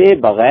احادیث سے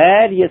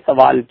بغیر یہ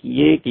سوال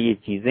کیے کہ یہ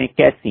چیزیں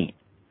کیسی ہیں،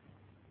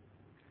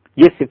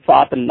 یہ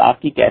صفات اللہ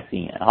کی کیسی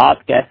ہیں،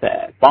 ہاتھ کیسا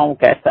ہے، پاؤں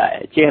کیسا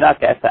ہے، چہرہ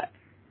کیسا ہے.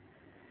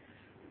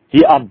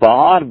 یہ آپ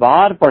بار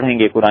بار پڑھیں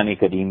گے قرآن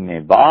کریم میں،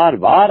 بار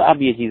بار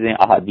آپ یہ چیزیں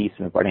احادیث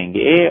میں پڑھیں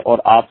گے. اور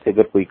آپ سے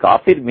اگر کوئی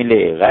کافر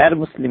ملے، غیر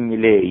مسلم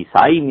ملے،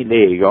 عیسائی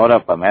ملے،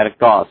 یورپ،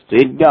 امریکہ،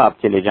 آسٹریلیا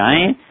آپ چلے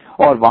جائیں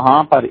اور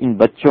وہاں پر ان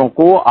بچوں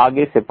کو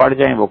آگے سے پڑھ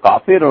جائیں وہ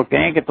کافر اور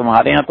کہیں کہ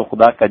تمہارے ہاں تو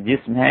خدا کا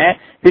جسم ہے،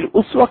 پھر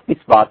اس وقت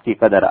اس بات کی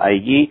قدر آئے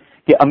گی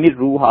کہ امر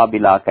روحا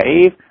بلا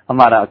کیف.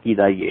 ہمارا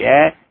عقیدہ یہ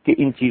ہے کہ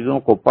ان چیزوں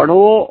کو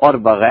پڑھو اور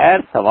بغیر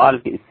سوال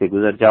کے اس سے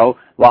گزر جاؤ.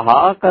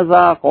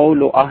 وَهَكَذَا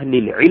قَوْلُ أَهْلِ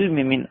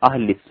الْعِلْمِ مِنْ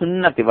أَهْلِ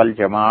السُنَّةِ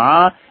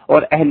وَالْجَمَاعَةِ،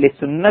 اور اہل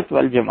سنت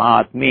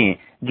والجماعت میں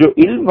جو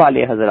علم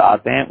والے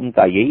حضرات ہیں ان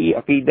کا یہی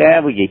عقیدہ ہے،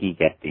 وہ یہی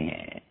کہتے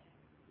ہیں.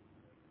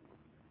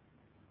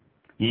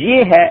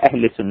 یہ ہے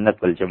اہل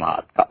سنت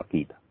والجماعت کا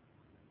عقیدہ.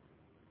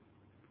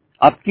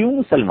 آپ کیوں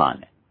مسلمان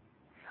ہیں؟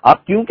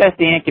 آپ کیوں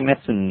کہتے ہیں کہ میں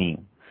سنی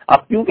ہوں؟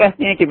 آپ کیوں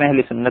کہتے ہیں کہ میں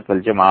اہل سنت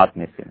والجماعت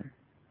میں سے ہوں؟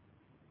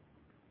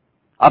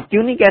 آپ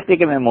کیوں نہیں کہتے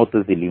کہ میں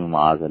معتزلی ہوں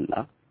معاذ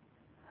اللہ؟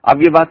 آپ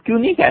یہ بات کیوں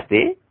نہیں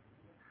کہتے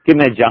کہ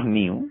میں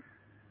جہمی ہوں؟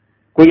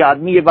 کوئی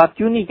آدمی یہ بات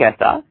کیوں نہیں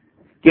کہتا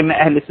کہ میں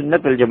اہل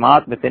سنت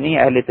والجماعت میں سے نہیں،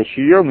 اہل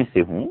تشیع میں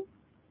سے ہوں،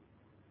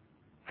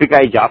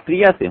 فقہ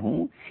جعفریہ سے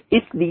ہوں؟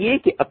 اس لیے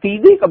کہ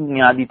عقیدے کا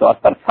بنیادی طور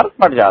پر فرق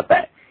پڑ جاتا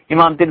ہے.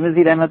 امام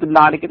ترمذی رحمۃ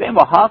اللہ علیہ کہتے ہیں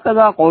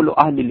وَهَكَذَا قَوْلُ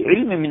أَهْلِ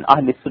الْعِلْمِ مِنْ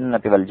أَهْلِ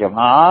السُّنَّةِ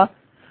وَالْجَمَاعَةِ،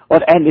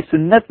 اور اہل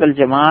سنت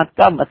والجماعت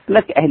کا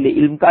مسلک اہل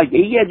علم کا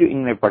یہی ہے جو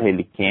ان میں پڑھے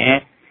لکھے ہیں.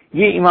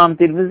 یہ امام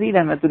ترمذی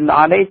رحمۃ اللہ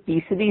علیہ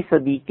 3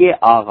 صدی کے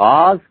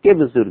آغاز کے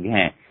بزرگ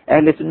ہیں.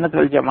 اہل سنت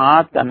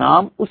والجماعت کا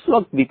نام اس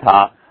وقت بھی تھا.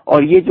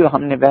 اور یہ جو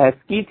ہم نے بحث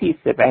کی تھی اس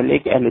سے پہلے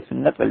کہ اہل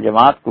سنت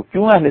والجماعت کو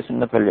کیوں اہل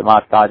سنت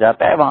والجماعت کہا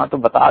جاتا ہے، وہاں تو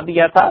بتا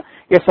دیا تھا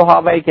کہ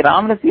صحابہ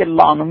کرام رضی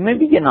اللہ عنہم میں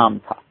بھی یہ نام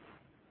تھا.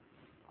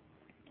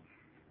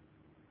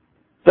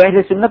 تو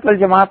اہل سنت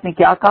والجماعت نے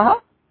کیا کہا؟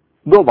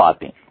 2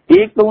 باتیں.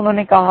 ایک تو انہوں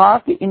نے کہا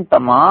کہ ان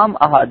تمام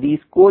احادیث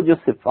کو جو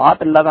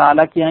صفات اللہ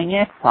تعالیٰ کی آئی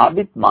ہیں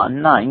ثابت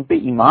ماننا، ان پہ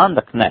ایمان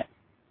رکھنا ہے.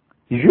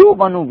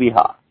 یؤمن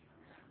بہا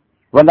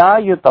ولا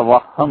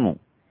یتوہم،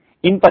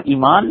 ان پر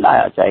ایمان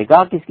لایا جائے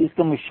گا، کسی اس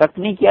کا شک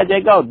نہیں کیا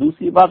جائے گا. اور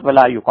دوسری بات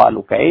ولا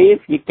یقال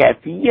کیف، یہ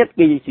کیفیت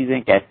کے یہ چیزیں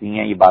کیسی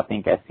ہیں، یہ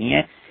باتیں کیسی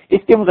ہیں،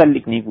 اس کے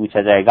متعلق نہیں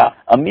پوچھا جائے گا.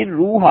 امر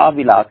روحا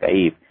بلا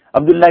کیف.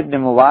 عبداللہ ابن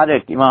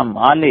مبارک، امام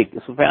مالک،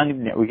 سفیان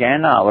ابن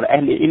عیینہ اور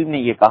اہل علم نے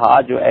یہ کہا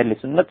جو اہل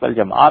سنت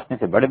والجماعت میں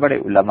سے بڑے بڑے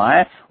علماء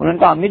ہیں، انہوں نے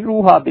کہا امر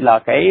روحا بلا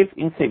کیف،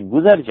 ان سے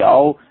گزر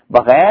جاؤ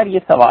بغیر یہ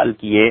سوال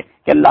کیے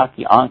کہ اللہ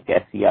کی آنکھ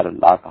کیسی ہے اور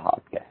اللہ کا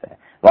ہاتھ کیسا ہے.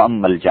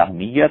 وَأَمَّا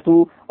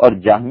الْجَهْمِيَّةُ، اور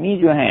جہمی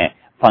جو ہیں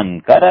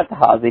فَانْكَرَتْ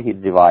هَذِهِ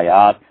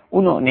الرِّوَایَاتِ،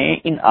 انہوں نے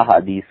ان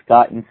احادیث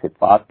کا، ان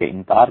صفات کا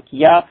انکار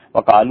کیا.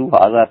 وَقَالُوا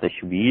هَذَا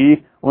تَشْبِیہ،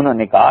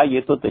 انہوں نے کہا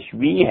یہ تو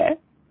تشبیہ ہے،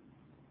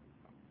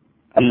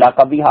 اللہ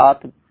کا بھی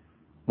ہاتھ،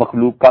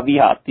 مخلوق کا بھی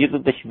ہاتھ، یہ تو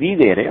تشبیہ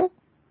دے رہے ہو.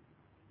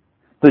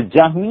 تو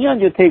جہمیہ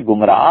جو تھے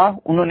گمراہ،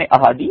 انہوں نے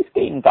احادیث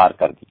کے انکار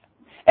کر دیا.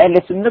 اہل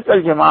سنت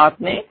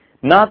والجماعت نے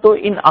نہ تو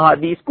ان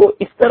احادیث کو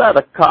اس طرح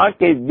رکھا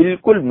کہ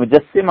بالکل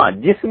مجسمہ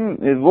جسم،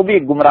 وہ بھی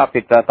ایک گمراہ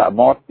فکرہ تھا،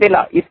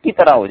 معطلہ اس کی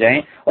طرح ہو جائیں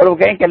اور وہ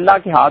کہیں کہ اللہ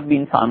کے ہاتھ بھی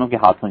انسانوں کے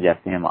ہاتھوں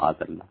جیسے ہیں معاذ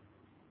اللہ.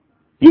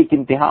 یہ ایک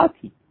انتہا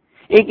تھی.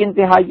 ایک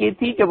انتہا یہ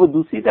تھی کہ وہ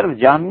دوسری طرف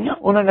جامعہ،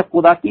 انہوں نے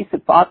خدا کی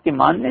صفات کے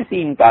ماننے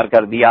سے انکار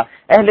کر دیا.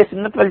 اہل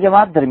سنت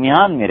والجماعت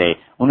درمیان میں رہے.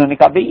 انہوں نے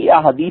کہا بھئی یہ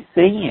احادیث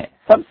صحیح ہیں،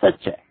 سب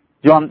سچ ہے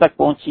جو ہم تک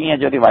پہنچی ہیں،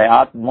 جو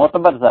روایات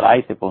معتبر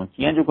ذرائع سے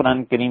پہنچی ہیں، جو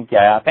قرآن کریم کی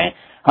آیات ہیں،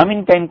 ہم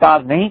ان کا انکار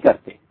نہیں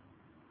کرتے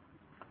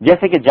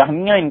جیسے کہ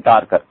جہمیہ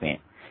انکار کرتے ہیں.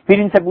 پھر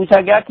ان سے پوچھا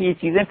گیا کہ یہ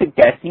چیزیں پھر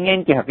کیسی ہیں،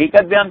 ان کی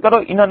حقیقت بیان کرو.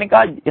 انہوں نے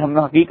کہا ہم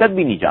حقیقت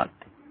بھی نہیں جانتے.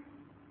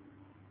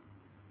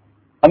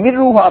 امر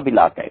روحا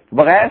بلا کیف،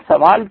 بغیر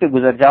سوال کے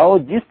گزر جاؤ.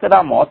 جس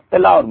طرح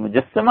معطلہ اور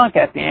مجسمہ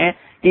کہتے ہیں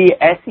کہ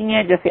یہ ایسی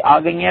ہیں جیسے آ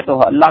گئی ہیں تو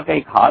اللہ کا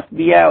ایک ہاتھ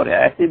بھی ہے اور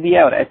ایسے بھی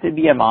ہے اور ایسے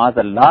بھی ہے معاذ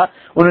اللہ،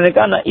 انہوں نے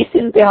کہا نہ اس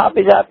انتہا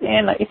پہ جاتے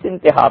ہیں نہ اس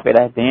انتہا پہ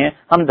رہتے ہیں،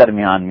 ہم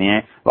درمیان میں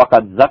ہیں.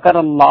 وقد ذکر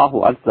اللہ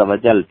عز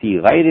وجل فی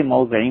غیر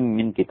موضع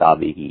من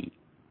کتابہ،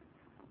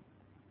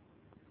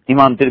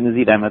 امام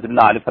ترمذی رحمۃ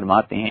اللہ علیہ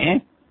فرماتے ہیں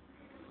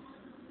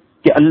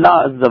کہ اللہ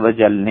عز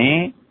وجل نے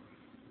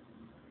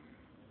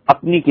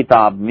اپنی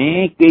کتاب میں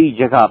کئی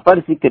جگہ پر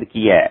ذکر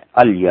کیا ہے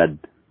الید،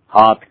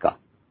 ہاتھ کا.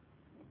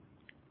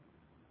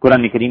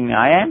 قرآن کریم میں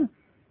آیا ہے نا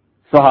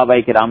صحابہ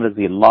کرام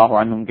رضی اللہ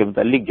عنہم کے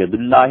متعلق جد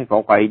اللہ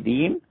فوق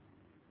ایدیہم،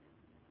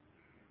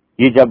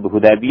 یہ جب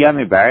حدیبیہ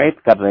میں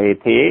بیعت کر رہے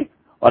تھے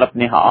اور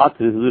اپنے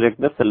ہاتھ حضور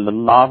اکرم صلی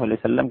اللہ علیہ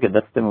وسلم کے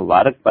دست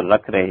مبارک پر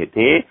رکھ رہے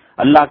تھے،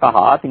 اللہ کا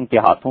ہاتھ ان کے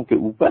ہاتھوں کے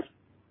اوپر.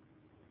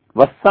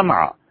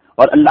 والسمع،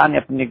 اور اللہ نے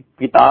اپنی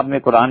کتاب میں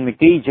قرآن میں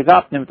کئی جگہ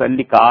اپنے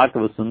متعلق کہا کہ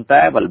وہ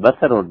سنتا ہے،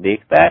 والبصر، اور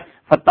دیکھتا ہے.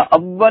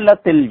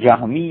 فتأولت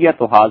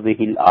الجہمیۃ هذه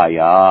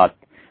الآیات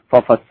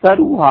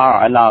ففسروها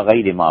على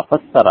غیر ما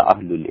فسر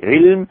اہل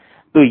العلم،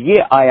 تو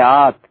یہ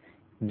آیات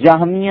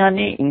جہمیہ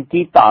نے ان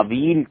کی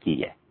تعویل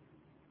کی ہے.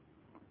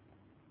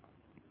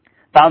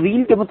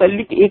 تعویل کے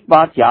متعلق ایک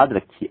بات یاد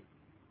رکھیے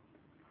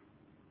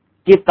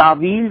کہ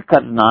تعویل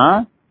کرنا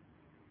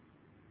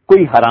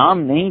کوئی حرام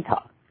نہیں تھا،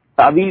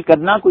 تعویل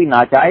کرنا کوئی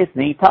ناجائز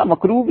نہیں تھا،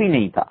 مکروہ بھی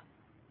نہیں تھا۔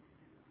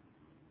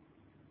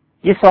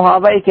 یہ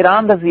صحابہ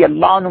کرام رضی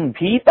اللہ عنہم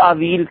بھی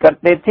تعویل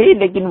کرتے تھے،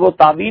 لیکن وہ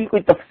تعویل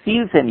کوئی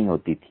تفصیل سے نہیں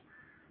ہوتی تھی،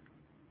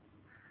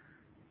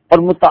 اور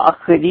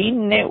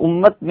متاخرین نے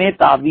امت میں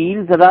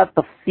تعویل ذرا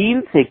تفصیل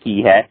سے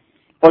کی ہے،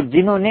 اور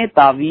جنہوں نے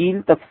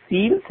تعویل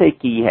تفصیل سے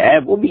کی ہے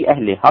وہ بھی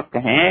اہل حق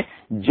ہیں۔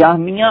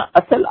 جہمیہ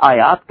اصل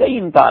آیات کا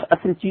انکار،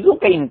 اصل چیزوں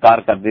کا انکار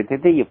کر دیتے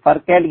تھے، یہ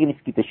فرق ہے، لیکن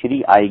اس کی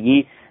تشریح آئے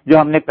گی۔ جو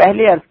ہم نے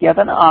پہلے عرض کیا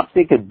تھا نا آپ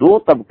سے کہ دو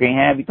طبقے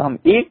ہیں، ابھی تو ہم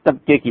ایک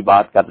طبقے کی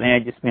بات کر رہے ہیں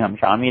جس میں ہم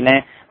شامل ہیں۔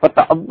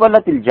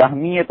 فَتَأَوَّلَتِ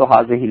الْجَہْمِيَّةُ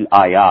هَٰذِهِ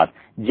الْآيَاتِ،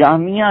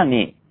 جہمیہ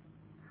نے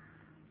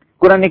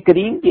قرآن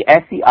کریم کی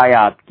ایسی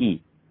آیات کی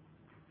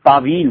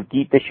تعویل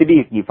کی،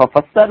 تشریح کی،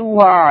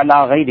 فَفَسَّرُوهَا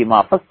عَلَىٰ غَيْرِ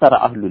مَا فَسَّرَ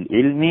أَهْلُ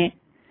الْعِلْمِ،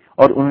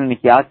 اور انہوں نے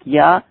کیا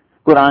کیا،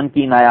 قرآن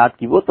کی ان آیات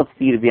کی وہ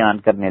تفسیر بیان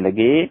کرنے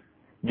لگے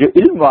جو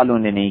علم والوں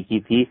نے نہیں کی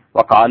تھی۔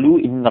 وَقَالُوا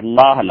إِنَّ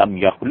اللَّهَ لَمْ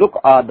يَخْلُقْ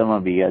آدَمَ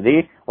بِيَدِهِ،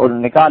 اور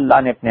انہوں نے کہا اللہ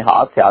نے اپنے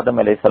ہاتھ سے آدم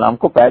علیہ السلام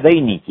کو پیدا ہی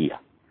نہیں کیا۔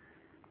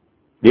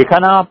 دیکھا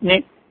نا آپ نے،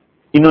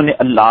 انہوں نے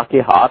اللہ کے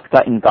ہاتھ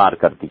کا انکار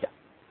کر دیا۔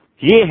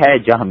 یہ ہے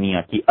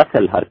جہمیہ کی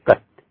اصل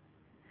حرکت،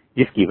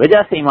 جس کی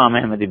وجہ سے امام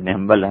احمد ابن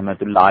حنبل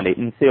رحمۃ اللہ علیہ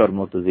ان سے اور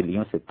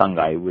معتزلیوں سے تنگ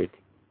آئے ہوئے تھے۔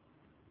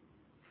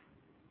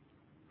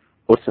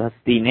 اس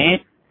ہستی نے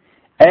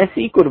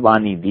ایسی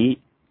قربانی دی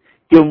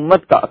کہ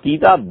امت کا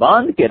عقیدہ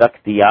باندھ کے رکھ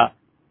دیا،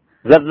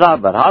 ذرہ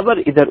برابر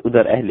ادھر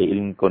ادھر اہل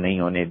علم کو نہیں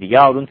ہونے دیا،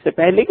 اور ان سے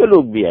پہلے کے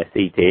لوگ بھی ایسے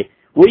ہی تھے،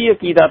 وہی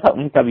عقیدہ تھا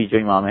ان کا بھی جو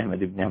امام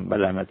احمد ابن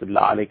حنبل رحمۃ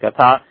اللہ علیہ کا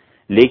تھا۔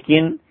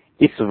 لیکن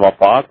اس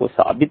وفا کو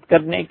ثابت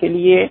کرنے کے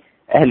لیے،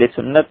 اہل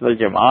سنت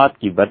والجماعت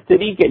کی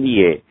برتری کے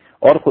لیے،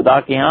 اور خدا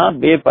کے ہاں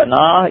بے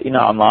پناہ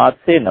انعامات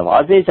سے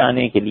نوازے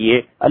جانے کے لیے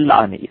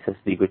اللہ نے اس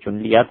ہستی کو چن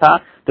لیا تھا۔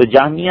 تو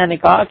جہمیہ نے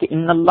کہا کہ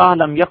ان اللہ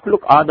لم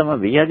یخلق آدم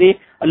بیدہ،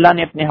 اللہ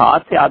نے اپنے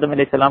ہاتھ سے آدم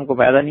علیہ السلام کو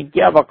پیدا نہیں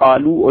کیا۔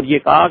 وقالو، اور یہ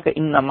کہا کہ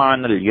ان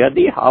معنی الید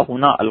ہا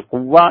ہنا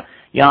القوہ،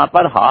 یہاں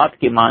پر ہاتھ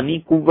کے معنی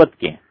قوت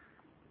کے ہیں،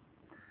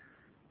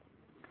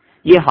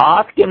 یہ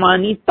ہاتھ کے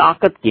معنی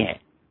طاقت کے ہیں۔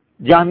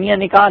 جہمیہ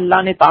نے کہا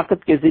اللہ نے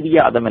طاقت کے ذریعے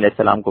آدم علیہ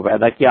السلام کو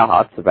پیدا کیا،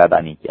 ہاتھ سے پیدا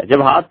نہیں کیا۔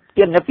 جب ہاتھ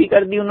کی نفی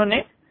کر دی انہوں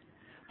نے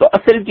تو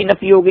اصل کی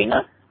نفی ہو گئی نا،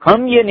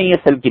 ہم یہ نہیں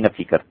اصل کی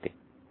نفی کرتے۔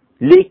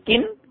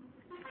 لیکن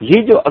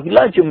یہ جو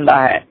اگلا جملہ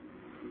ہے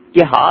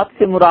کہ ہاتھ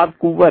سے مراد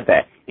قوت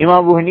ہے، امام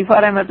ابو حنیفہ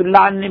رحمۃ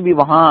اللہ عنہ نے بھی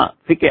وہاں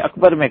فقہ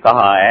اکبر میں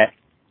کہا ہے،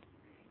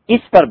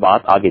 اس پر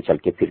بات آگے چل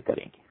کے پھر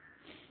کریں گے۔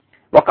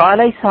 وقال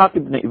اسحاق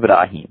ابن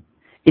ابراہیم،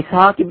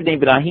 اسحاق ابن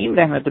ابراہیم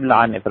رحمۃ اللہ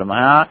عنہ نے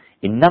فرمایا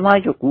انما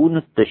یکون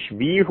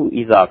التشبیہ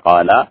اذا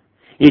قال،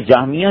 یہ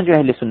جہمیہ جو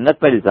اہل سنت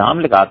پر الزام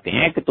لگاتے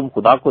ہیں کہ تم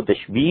خدا کو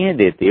تشبیہیں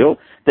دیتے ہو،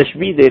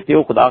 تشبیہ دیتے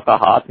ہو خدا کا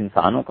ہاتھ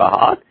انسانوں کا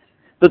ہاتھ،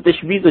 تو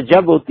تشبیہ تو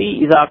جب ہوتی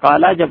اذا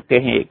قال، جب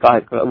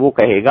وہ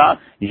کہے گا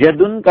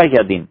یدن کا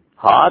یدن،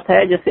 ہاتھ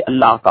ہے جیسے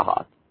اللہ کا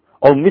ہاتھ،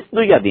 اور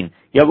مثل یدن،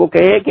 یا وہ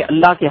کہے کہ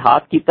اللہ کے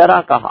ہاتھ کی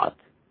طرح کا ہاتھ۔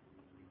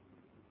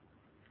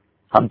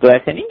 ہم تو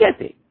ایسے نہیں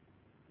کہتے۔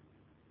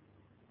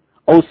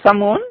 اور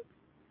سمعن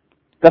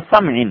کا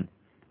سمعن،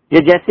 یہ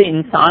جیسے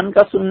انسان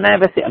کا سننا ہے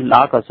ویسے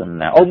اللہ کا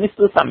سننا ہے، اور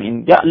مثل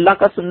سمعن، یا اللہ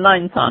کا سننا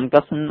انسان کا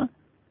سننا۔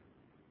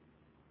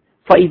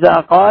 فَإِذَا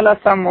قَالَ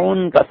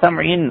سَمْعٌ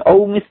كَسَمْعٍ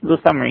أَوْ مِثْلُ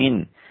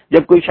سَمْعٍ،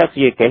 جب کوئی شخص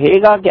یہ کہے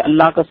گا کہ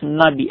اللہ کا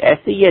سننا بھی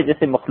ایسے ہی ہے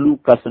جیسے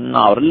مخلوق کا سننا،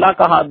 اور اللہ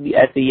کا ہاتھ بھی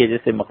ایسے ہی ہے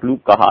جیسے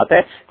مخلوق کا ہاتھ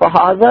ہے،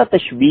 فَهَذَا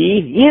تشبیہ،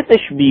 یہ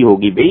تشبیہ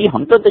ہوگی۔ بھئی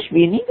ہم تو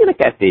تشبیہ نہیں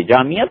کہتے،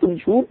 جہمیہ تم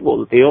جھوٹ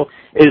بولتے ہو،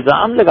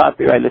 الزام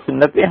لگاتے ہو اہل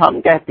سنت پہ۔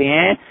 ہم کہتے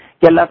ہیں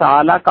کہ اللہ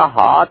تعالیٰ کا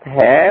ہاتھ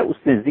ہے، اس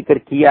نے ذکر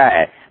کیا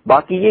ہے،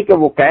 باقی یہ کہ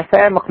وہ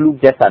کیسا ہے مخلوق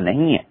جیسا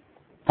نہیں ہے،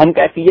 ہم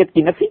کیفیت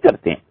کی نفی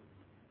کرتے ہیں۔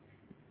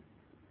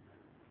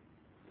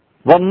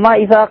 وَمَّا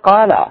إِذَا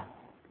قَالَ،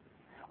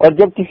 اور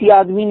جب کسی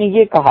آدمی نے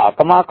یہ کہا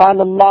کما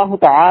قال اللہ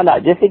تعالی،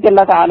 جیسے کہ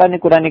اللہ تعالیٰ نے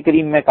قرآن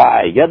کریم میں کہا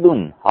ہے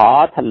یدن،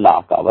 ہاتھ اللہ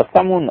کا،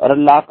 وسمعن، اور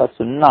اللہ کا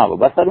سننا،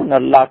 وبصرن،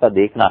 اللہ کا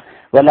دیکھنا،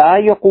 ولا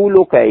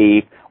یقول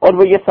کیف، اور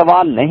وہ یہ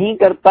سوال نہیں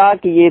کرتا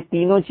کہ یہ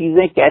تینوں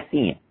چیزیں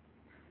کیسی ہیں،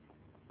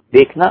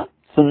 دیکھنا،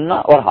 سننا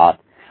اور ہاتھ،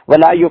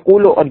 ولا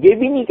یقول، اور یہ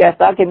بھی نہیں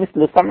کہتا کہ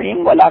مثل سمع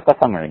ولا کا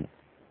سمع،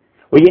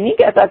 وہ یہ نہیں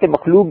کہتا کہ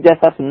مخلوق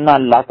جیسا سننا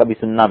اللہ کا بھی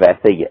سننا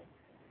ویسے ہی ہے،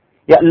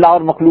 یا اللہ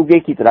اور مخلوق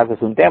ایک ہی طرح سے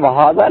سنتے ہیں۔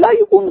 وَهَذَا لَا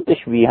يَكُونُ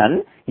تَشْبِيهًا،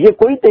 یہ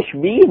کوئی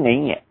تشبیہ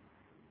نہیں ہے۔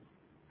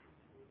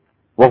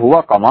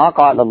 وَهُوَ كَمَا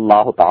قَالَ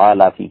اللَّهُ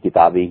تَعَالَى فِي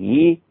كِتَابِهِ،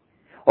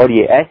 اور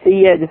یہ ایسے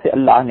ہی ہے جیسے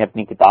اللہ نے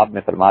اپنی کتاب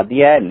میں فرما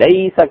دیا ہے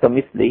لَيْسَ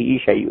كَمِثْلِهِ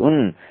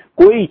شَيْءٌ،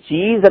 کوئی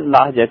چیز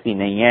اللہ جیسی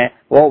نہیں ہے،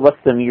 وَهُوَ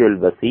السَّمِيعُ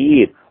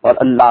الْبَصِيرُ، اور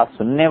اللہ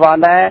سننے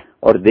والا ہے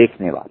اور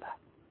دیکھنے والا ہے۔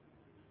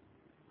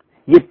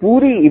 یہ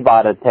پوری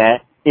عبارت ہے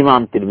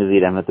امام ترمذی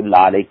رحمۃ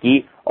اللہ علیہ کی،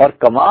 اور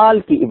کمال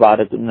کی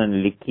عبارت انہوں نے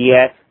لکھی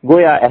ہے،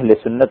 گویا اہل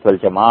سنت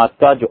والجماعت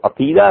کا جو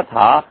عقیدہ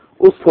تھا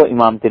اس کو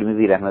امام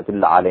ترمذی رحمۃ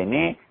اللہ علیہ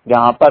نے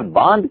یہاں پر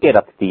باندھ کے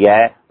رکھ دیا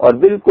ہے، اور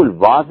بالکل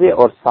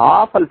واضح اور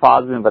صاف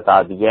الفاظ میں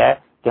بتا دیا ہے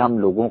کہ ہم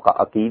لوگوں کا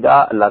عقیدہ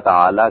اللہ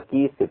تعالی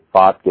کی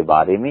صفات کے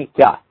بارے میں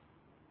کیا ہے۔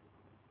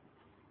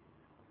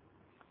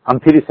 ہم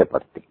پھر اسے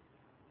پڑھتے ہیں،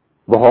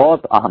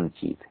 بہت اہم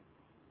چیز ہے۔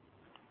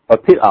 اور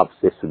پھر آپ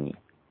سے سنیے،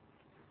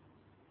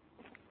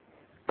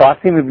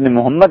 قاسم ابن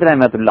محمد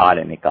رحمۃ اللہ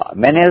علیہ نے کہا،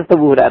 میں نے حضرت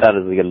ابو ہریرہ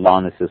رضی اللہ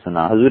عنہ سے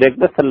سنا، حضور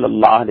اکبر صلی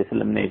اللہ علیہ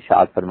وسلم نے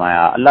ارشاد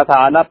فرمایا، اللہ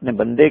تعالیٰ اپنے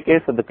بندے کے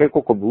صدقے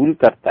کو قبول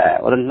کرتا ہے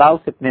اور اللہ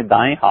اسے اپنے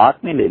دائیں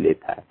ہاتھ میں لے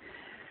لیتا ہے،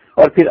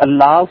 اور پھر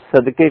اللہ اس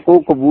صدقے کو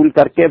قبول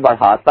کر کے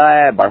بڑھاتا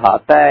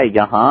ہے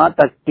یہاں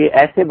تک کہ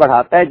ایسے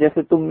بڑھاتا ہے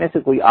جیسے تم میں سے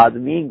کوئی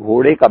آدمی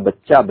گھوڑے کا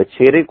بچہ،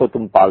 بچھیرے کو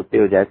تم پالتے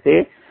ہو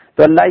جیسے،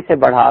 تو اللہ اسے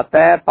بڑھاتا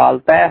ہے،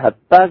 پالتا ہے،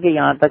 حتیٰ کہ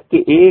یہاں تک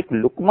کہ ایک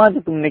لقمہ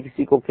جو تم نے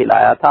کسی کو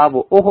کھلایا تھا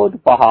وہ احد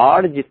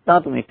پہاڑ جتنا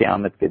تمہیں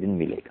قیامت کے دن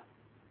ملے گا۔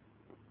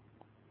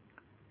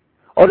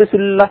 اور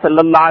رسول اللہ صلی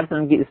اللہ علیہ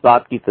وسلم کی اس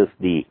بات کی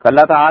تصدیق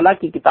اللہ تعالیٰ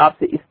کی کتاب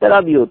سے اس طرح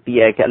بھی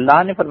ہوتی ہے کہ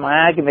اللہ نے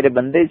فرمایا ہے کہ میرے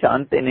بندے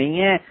جانتے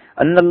نہیں ہیں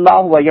ان اللہ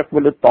هو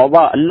یقبل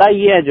التوبہ، اللہ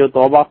یہ ہے جو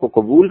توبہ کو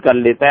قبول کر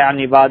لیتا ہے، عن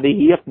عبادہ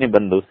ہی اپنے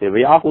بندوں سے،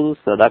 ویاخذ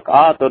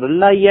الصدقات، اور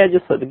اللہ یہ ہے جو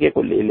صدقے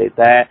کو لے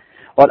لیتا ہے،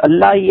 اور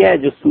اللہ یہ ہے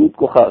جو سود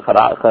کو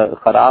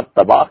خراب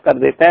تباہ کر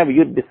دیتا ہے،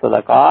 ویربی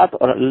الصدقات،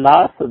 اور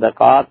اللہ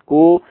صدقات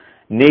کو،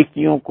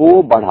 نیکیوں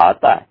کو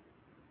بڑھاتا ہے۔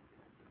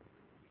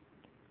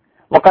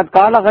 وقد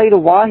قال غیر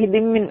واحد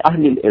من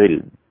اہل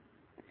العلم،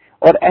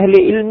 اور اہل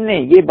علم نے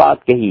یہ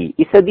بات کہی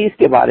اس حدیث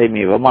کے بارے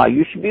میں، وما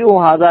یشبہ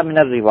ھذا من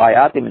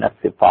الروایات من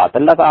الصفات،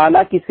 اللہ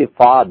تعالیٰ کی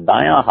صفات،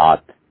 دایاں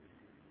ہاتھ،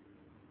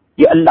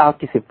 یہ اللہ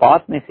کی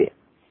صفات میں سے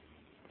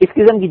اس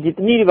قسم کی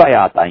جتنی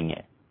روایات آئی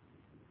ہیں،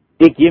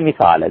 ایک یہ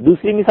مثال ہے۔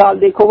 دوسری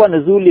مثال دیکھو،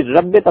 ونزول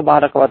الرب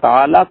تبارک و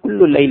تعالی کل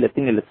لیلۃ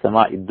الی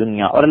السماء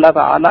الدنیا، اور اللہ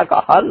تعالیٰ کا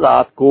ہر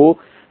رات کو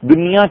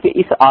دنیا کے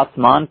اس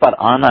آسمان پر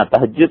آنا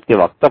تہجد کے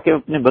وقت تاکہ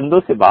اپنے بندوں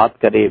سے بات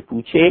کرے،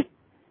 پوچھے،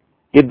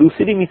 یہ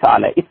دوسری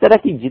مثال ہے۔ اس طرح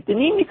کی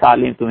جتنی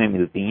مثالیں تمہیں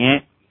ملتی ہیں،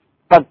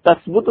 قد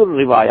تثبت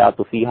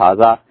الروایات فی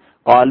ھذا،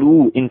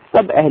 قالوا، ان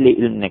سب اہل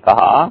علم نے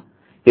کہا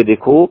کہ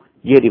دیکھو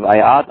یہ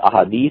روایات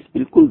احادیث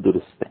بالکل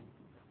درست ہیں،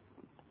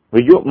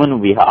 ویؤمن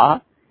بہا،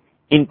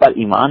 ان پر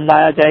ایمان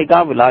لایا جائے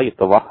گا، ولا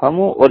یتوہم،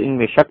 اور ان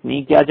میں شک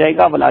نہیں کیا جائے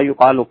گا، ولا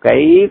یقال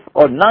کیف،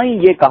 اور نہ ہی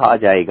یہ کہا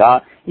جائے گا،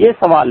 یہ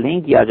سوال نہیں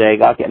کیا جائے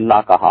گا کہ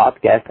اللہ کا ہاتھ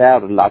کیسا ہے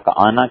اور اللہ کا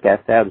آنا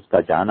کیسا ہے اور اس کا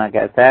جانا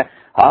کیسا ہے۔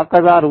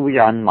 ہاکذا روی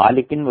عن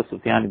مالک و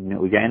سفیان ابن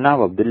عیینہ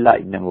و عبداللہ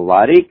ابن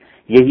مبارک،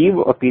 یہی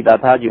وہ عقیدہ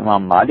تھا جو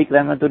امام مالک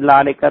رحمۃ اللہ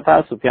علیہ کا تھا،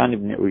 سفیان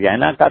ابن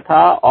عیینہ کا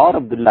تھا اور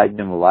عبداللہ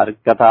ابن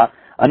مبارک کا تھا،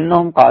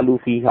 انہم قالوا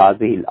فی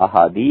ھذہ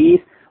الاحادیث،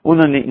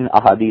 انہوں نے ان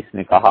احادیث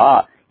میں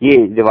کہا، یہ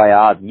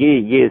روایات،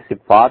 یہ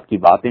صفات کی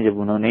باتیں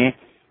جب انہوں نے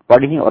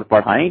پڑھی اور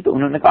پڑھائیں تو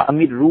انہوں نے کہا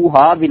امیر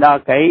روحا بلا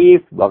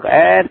کیف،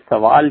 بغیر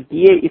سوال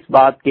کیے اس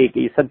بات کے کہ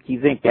یہ سب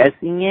چیزیں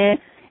کیسی ہیں،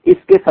 اس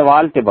کے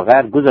سوال کے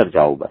بغیر گزر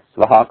جاؤ بس۔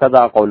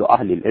 وہکذا قول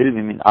اہل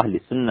العلم من اہل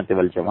سنت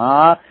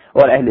والجماعہ،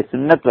 اور اہل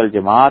سنت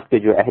والجماعت کے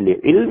جو اہل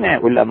علم ہیں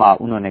علماء،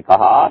 انہوں نے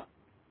کہا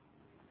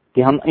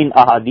کہ ہم ان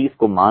احادیث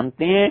کو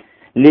مانتے ہیں،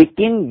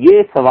 لیکن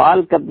یہ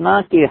سوال کرنا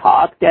کہ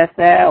ہاتھ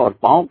کیسا ہے اور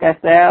پاؤں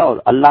کیسا ہے اور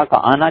اللہ کا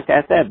آنا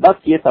کیسا ہے،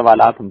 بس یہ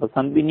سوالات ہم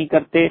پسند بھی نہیں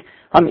کرتے،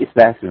 ہم اس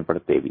بحث میں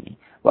پڑھتے بھی نہیں،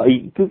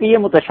 کیونکہ یہ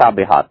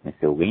متشابہات میں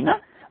سے ہو گئی نا۔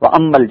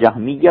 وَأَمَّا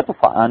الْجَهْمِيَّةُ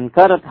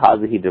فَأَنكَرَتْ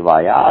هَذِهِ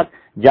الرِّوَایَاتِ،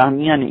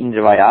 جہمیہ نے ان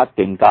روایات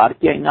کا انکار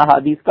کیا، ان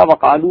احادیث کا،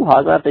 وَقَالُوا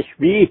هَذَا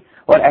تَشْبِیہ،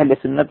 اور اہل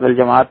سنت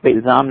والجماعت پہ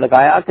الزام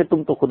لگایا کہ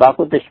تم تو خدا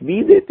کو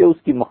تشبیہ دیتے ہو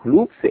اس کی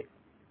مخلوق سے۔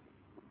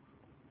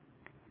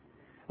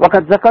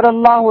 وقد ذکر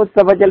اللہ عز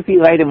وجل فی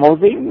غیر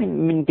موضع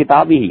من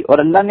کتابہ، اور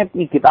اللہ نے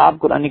اپنی کتاب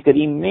قرآن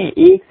کریم میں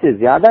ایک سے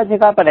زیادہ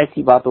جگہ پر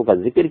ایسی باتوں کا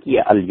ذکر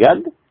کیا،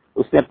 الید،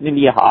 اس نے اپنے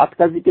لیے ہاتھ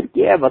کا ذکر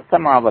کیا ہے،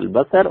 والسمع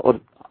والبصر، اور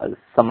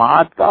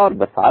سماعت کا اور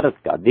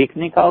بصارت کا،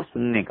 دیکھنے کا اور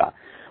سننے کا۔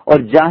 اور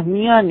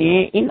جہمیہ نے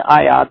ان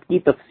آیات کی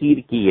تفسیر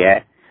کی ہے،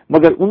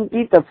 مگر ان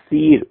کی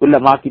تفسیر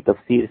علماء کی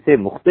تفسیر سے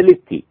مختلف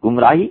تھی،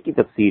 گمراہی کی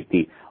تفسیر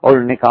تھی، اور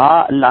انہوں نے کہا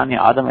اللہ نے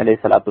آدم علیہ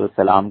الصلوۃ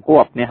والسلام کو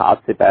اپنے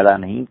ہاتھ سے پیدا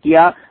نہیں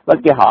کیا،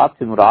 بلکہ ہاتھ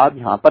سے مراد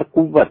یہاں پر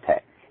قوت ہے۔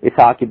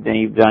 اسحاق ابن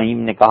ابراہیم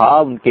نے کہا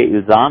ان کے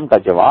الزام کا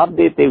جواب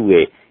دیتے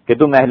ہوئے کہ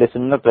تم اہل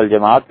سنت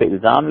والجماعت پہ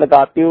الزام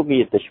لگاتے ہو کہ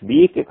یہ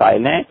تشبیہ کے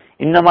قائل ہیں،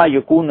 انما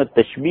یکون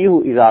التشبیہ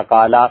اذا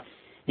قال،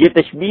 یہ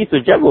تشبیہ تو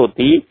جب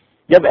ہوتی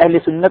جب اہل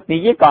سنت نے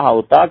یہ کہا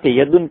ہوتا کہ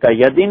یدن کا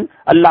یدن،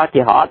 اللہ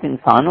کے ہاتھ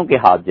انسانوں کے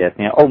ہاتھ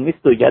جیسے ہیں، اور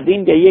مثل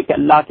یدن یہ کہ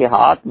اللہ کے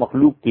ہاتھ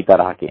مخلوق کی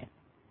طرح کے ہیں،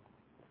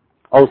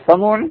 اور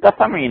سمعن کا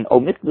سمعن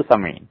اور مثل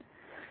سمعن،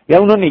 یا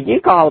انہوں نے یہ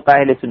کہا ہوتا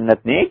اہل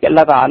سنت نے کہ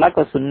اللہ تعالیٰ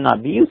کا سننا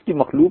بھی اس کی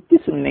مخلوق کی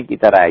سننے کی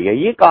طرح ہے، یا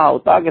یہ کہا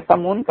ہوتا کہ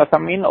سمعن کا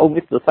سمعن اور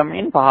مثل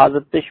سمعن فہذا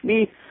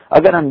التشبیہ،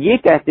 اگر ہم یہ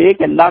کہتے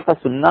کہ اللہ کا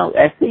سننا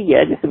ایسے ہی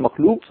ہے جیسے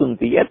مخلوق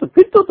سنتی ہے تو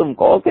پھر تو تم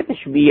کہو کہ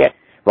تشبیہ ہے۔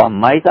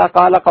 وَأَمَّا إِذَا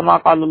قَالَ كَمَا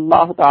قَالَ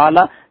اللَّهُ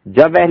تَعَالَى،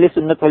 جب اہل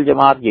سنت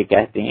والجماعت یہ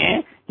کہتے ہیں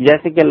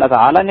جیسے کہ اللہ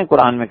تعالیٰ نے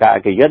قرآن میں کہا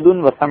کہ یدن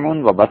و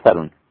سمعن و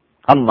بصر،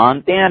 ہم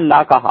مانتے ہیں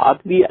اللہ کا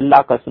ہاتھ بھی،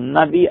 اللہ کا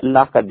سننا بھی،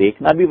 اللہ کا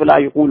دیکھنا بھی، ولا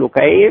یقول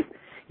کیف،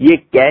 یہ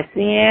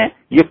کیسے ہیں،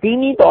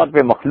 یقینی طور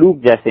پہ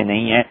مخلوق جیسے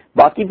نہیں ہیں،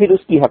 باقی پھر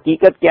اس کی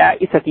حقیقت کیا ہے،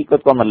 اس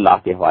حقیقت کو ہم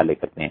اللہ کے حوالے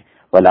کرتے ہیں۔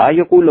 ولا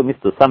یقول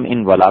مثل سمع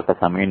ولا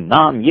کسمع،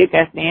 نام یہ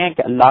کہتے ہیں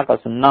کہ اللہ کا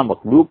سننا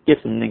مخلوق کے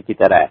سننے کی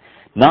طرح ہے،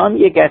 نام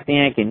یہ کہتے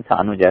ہیں کہ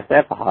انسانوں جیسا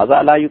ہے،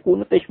 فہذا لا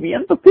یکون تشبیہا،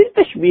 تو پھر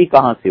تشبیہ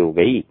کہاں سے ہو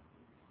گئی؟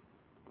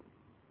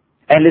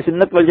 اہل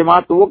سنت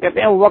والجماعت تو وہ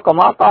کہتے ہیں وہ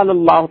کما قال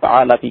اللہ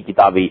تعالی فی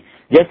کتابہ،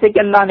 جیسے کہ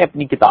اللہ نے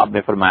اپنی کتاب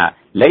میں فرمایا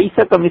لیس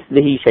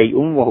کمثلہ شیء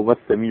وہو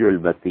السمیع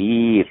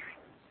البصیر،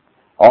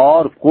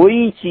 اور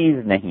کوئی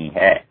چیز نہیں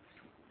ہے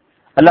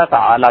اللہ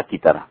تعالی کی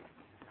طرح،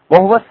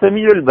 وہو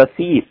السمیع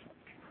البصیر،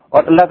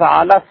 اور اللہ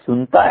تعالی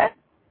سنتا ہے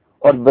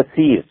اور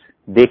بصیر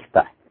دیکھتا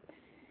ہے۔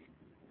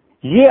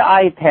 یہ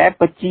آیت ہے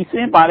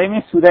 25ویں پارے میں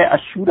سورہ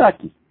الشورى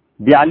کی،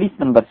 42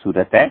 نمبر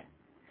سورت ہے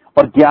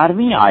اور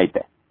 11ویں آیت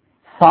ہے۔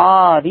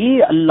 ساری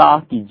اللہ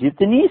کی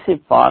جتنی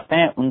صفات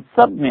ہیں ان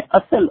سب میں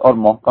اصل اور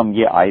محکم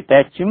یہ آیت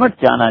ہے،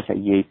 چمٹ جانا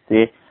چاہیے اس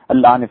سے۔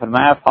 اللہ نے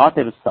فرمایا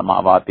فاطر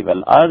السماوات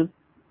والارض،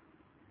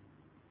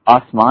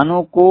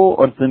 آسمانوں کو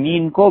اور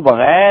زمین کو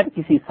بغیر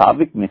کسی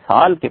سابق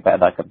مثال کے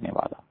پیدا کرنے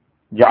والا،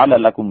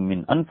 جعل لکم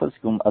من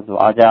انفسکم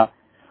ازواجا،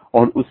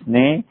 اور اس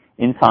نے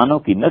انسانوں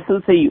کی نسل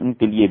سے ہی ان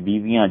کے لیے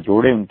بیویاں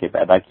جوڑے ان کے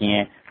پیدا کیے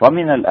ہیں،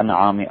 ومن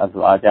الانعام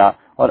ازواجا،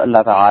 اور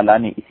اللہ تعالی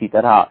نے اسی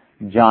طرح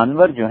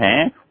جانور جو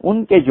ہیں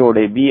ان کے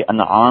جوڑے بھی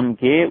انعام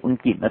کے ان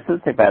کی نسل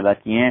سے پیدا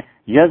کیے ہیں،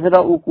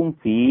 یزرعکم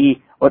فی،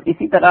 اور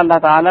اسی طرح اللہ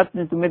تعالیٰ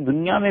نے تمہیں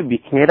دنیا میں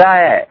بکھیرا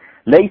ہے،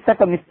 لیس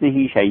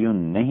کمثلہ شیء،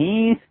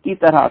 نہیں اس کی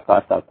طرح کا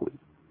سا کوئی،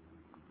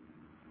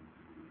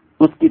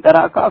 اس کی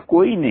طرح کا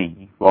کوئی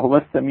نہیں، وہو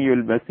السمیع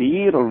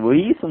البصیر، اور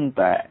وہی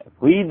سنتا ہے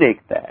وہی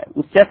دیکھتا ہے،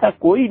 اس جیسا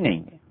کوئی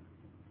نہیں ہے۔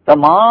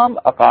 تمام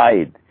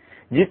عقائد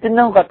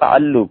جتنوں کا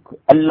تعلق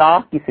اللہ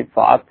کی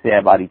صفات سے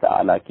ہے باری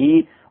تعالیٰ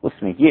کی،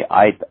 اس میں یہ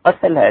آیت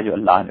اصل ہے جو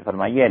اللہ نے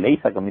فرمائی ہے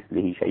لیس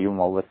کمثلہ شیء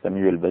وہو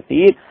السمیع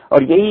البصیر،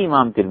 اور یہی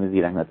امام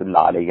ترمذی رحمۃ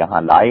اللہ علیہ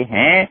یہاں لائے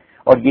ہیں،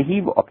 اور یہی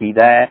وہ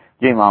عقیدہ ہے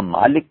جو امام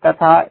مالک کا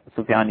تھا،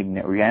 سفیان ابن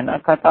عیینہ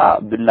کا تھا،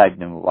 عبداللہ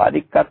ابن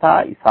مبارک کا تھا،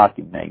 اسحاق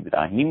ابن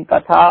ابراہیم کا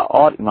تھا،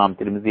 اور امام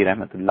ترمذی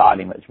رحمۃ اللہ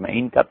علیہ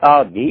مجمعین کا تھا،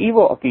 اور یہی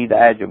وہ عقیدہ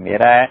ہے جو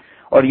میرا ہے،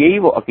 اور یہی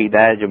وہ عقیدہ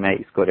ہے جو میں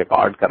اس کو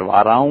ریکارڈ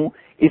کروا رہا ہوں،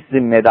 اس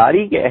ذمہ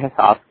داری کے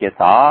احساس کے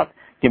ساتھ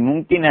کہ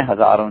ممکن ہے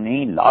ہزاروں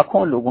نہیں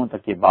لاکھوں لوگوں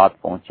تک یہ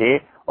بات پہنچے،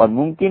 اور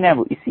ممکن ہے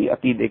وہ اسی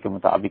عقیدے کے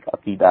مطابق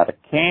عقیدہ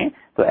رکھیں،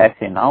 تو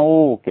ایسے نہ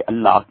ہو کہ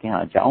اللہ کے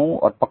ہاں جاؤں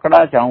اور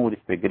پکڑا جاؤں اور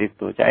اس پہ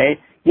گرفت ہو جائے۔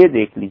 یہ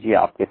دیکھ لیجئے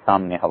آپ کے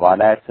سامنے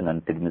حوالہ ہے سنن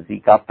ترمذی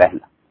کا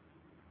پہلا۔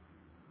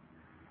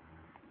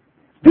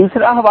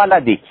 دوسرا حوالہ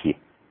دیکھیے،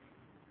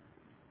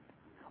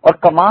 اور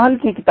کمال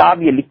کی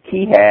کتاب یہ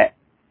لکھی ہے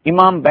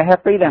امام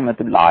بہقی رحمۃ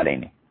اللہ علیہ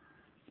نے،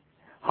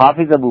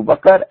 حافظ ابو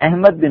بکر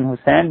احمد بن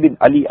حسین بن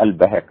علی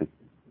البہقی،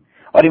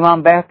 اور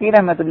امام بہقی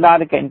رحمۃ اللہ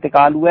علیہ کا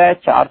انتقال ہوا ہے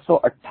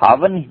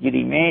 458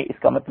 ہجری میں۔ اس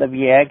کا مطلب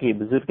یہ ہے کہ یہ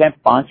بزرگ ہیں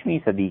 5ویں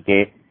صدی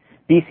کے۔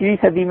 3ویں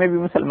صدی میں بھی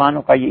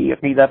مسلمانوں کا یہی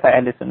عقیدہ تھا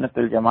اہل سنت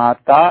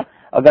والجماعت کا۔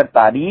 اگر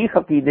تاریخ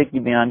عقیدے کی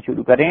بیان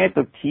شروع کریں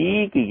تو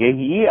ٹھیک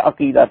یہی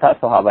عقیدہ تھا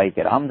صحابہ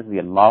کرام رضی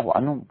اللہ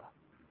عنہم کا،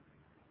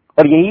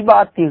 اور یہی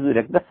بات تھی حضور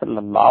اقدس صلی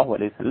اللہ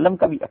علیہ وسلم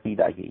کا بھی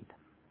عقیدہ یہی تھا،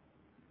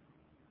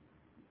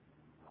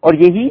 اور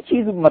یہی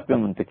چیز امت میں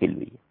منتقل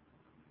ہوئی ہے۔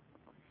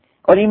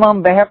 اور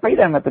امام بہقی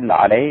رحمۃ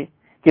اللہ علیہ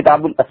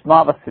کتاب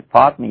الاسماء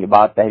والصفات میں یہ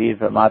بات تحریر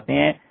فرماتے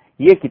ہیں،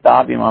 یہ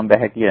کتاب امام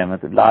بہقی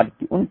رحمۃ اللہ علیہ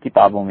کی ان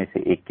کتابوں میں سے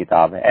ایک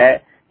کتاب ہے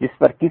جس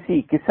پر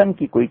کسی قسم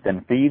کی کوئی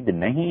تنقید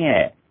نہیں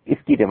ہے،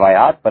 اس کی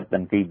روایات پر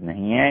تنقید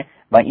نہیں ہے،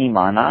 بئی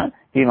معنی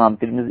کہ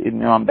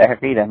امام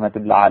بہقی رحمۃ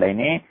اللہ علیہ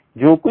نے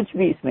جو کچھ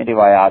بھی اس میں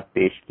روایات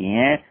پیش کی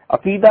ہیں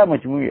عقیدہ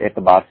مجموعی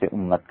اعتبار سے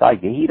امت کا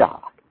یہی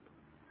رہا۔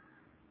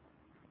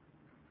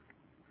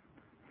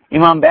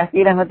 امام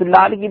بہقی رحمۃ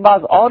اللہ علیہ کی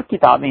بعض اور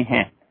کتابیں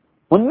ہیں،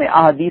 ان میں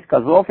احادیث کا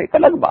ذوف ایک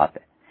الگ بات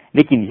ہے،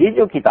 لیکن یہ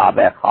جو کتاب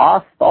ہے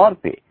خاص طور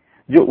پہ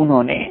جو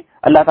انہوں نے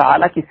اللہ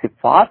تعالیٰ کی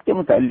صفات کے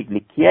متعلق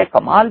لکھی ہے،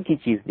 کمال کی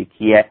چیز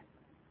لکھی ہے،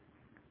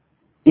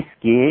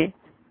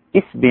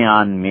 اس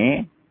بیان میں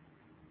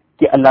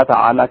کہ اللہ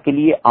تعالیٰ کے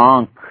لیے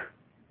آنکھ،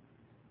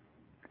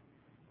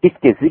 اس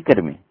کے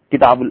ذکر میں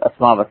کتاب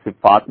الاسماء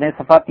والصفات میں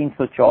صفحہ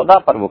 314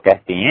 پر وہ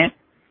کہتے ہیں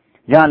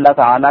جہاں اللہ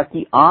تعالیٰ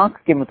کی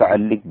آنکھ کے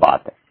متعلق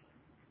بات ہے،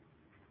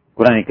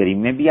 قرآن کریم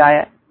میں بھی آیا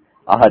ہے،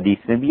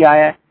 احادیث میں بھی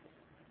آیا ہے،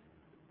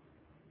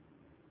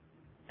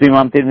 تو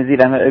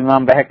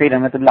امام بہقی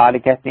رحمۃ اللہ علیہ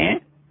کہتے ہیں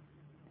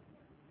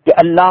کہ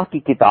اللہ کی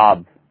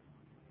کتاب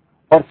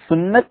اور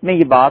سنت میں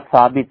یہ بات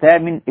ثابت ہے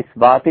من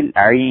اثبات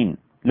العین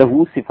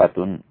لہو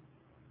صفتن،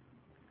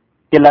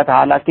 کہ اللہ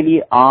تعالیٰ کے لیے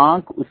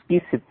آنکھ اس کی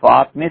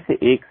صفات میں سے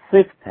ایک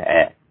صفت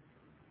ہے۔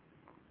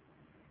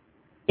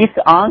 اس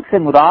آنکھ سے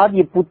مراد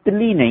یہ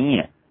پتلی نہیں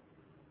ہے،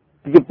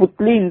 کیونکہ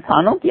پتلی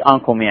انسانوں کی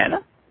آنکھوں میں ہے نا۔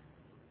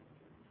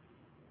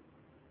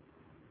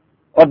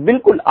 اور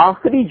بالکل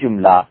آخری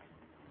جملہ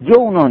جو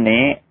انہوں نے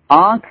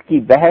آنکھ کی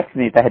بحث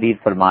میں تحریر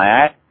فرمایا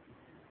ہے،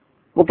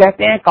 وہ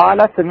کہتے ہیں قال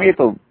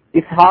سمیت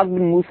اسحاق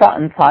بن موسیٰ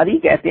انصاری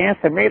کہتے ہیں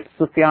سمیت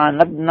سفیان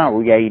ابن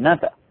عیینہ،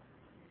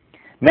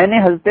 میں نے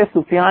حضرت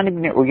سفیان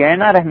ابن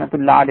عیینہ رحمۃ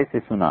اللہ علیہ سے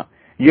سنا،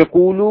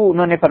 یقولو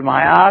انہوں نے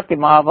فرمایا کہ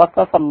ما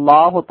وصف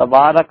اللہ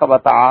تبارک و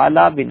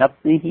تعالی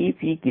بنفسہ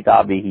فی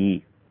کتابہ،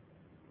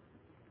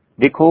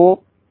 دیکھو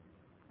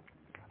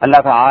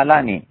اللہ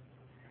تعالی نے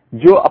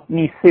جو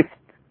اپنی صفت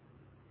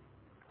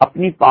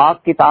اپنی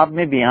پاک کتاب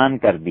میں بیان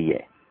کر دی ہے،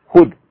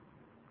 خود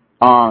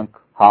آنکھ،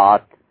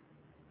 ہاتھ،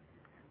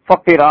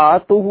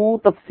 فقراتہ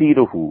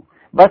تفسیرہ،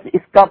 بس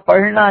اس کا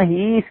پڑھنا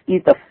ہی اس کی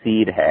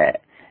تفسیر ہے.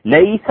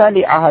 لیس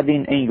لأحد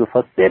ان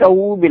یفسرہ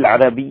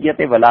بالعربیۃ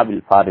ولا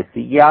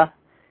بالفارسیہ،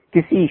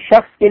 کسی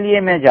شخص کے لیے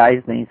میں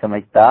جائز نہیں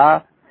سمجھتا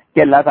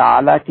کہ اللہ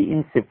تعالیٰ کی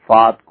ان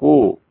صفات کو،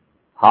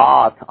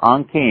 ہاتھ،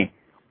 آنکھیں،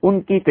 ان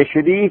کی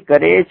تشریح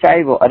کرے،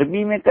 چاہے وہ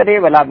عربی میں کرے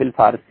ولا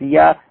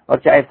بالفارسیہ، اور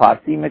چاہے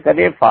فارسی میں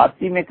کرے،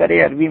 فارسی میں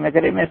کرے، عربی میں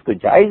کرے. میں اس کو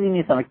جائز ہی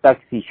نہیں سمجھتا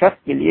کسی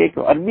شخص کے لیے کہ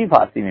وہ عربی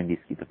فارسی میں بھی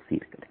اس کی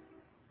تفسیر کرے.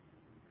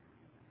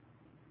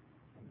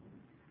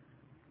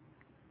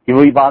 یہ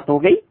وہی بات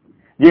ہو گئی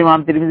جو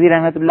امام ترمذی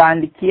رحمۃ اللہ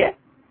نے لکھی ہے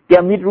کہ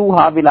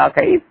امروہا بلا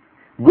کیف،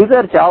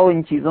 گزر جاؤ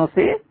ان چیزوں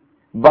سے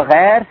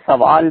بغیر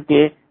سوال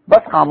کے،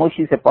 بس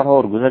خاموشی سے پڑھو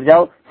اور گزر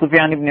جاؤ.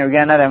 سفیان ابن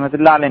عیینہ رحمۃ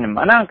اللہ علیہ نے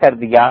منع کر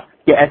دیا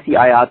کہ ایسی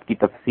آیات کی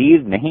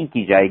تفسیر نہیں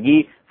کی جائے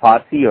گی،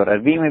 فارسی اور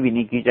عربی میں بھی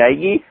نہیں کی جائے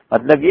گی.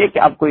 مطلب یہ کہ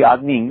اب کوئی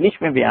آدمی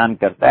انگلش میں بیان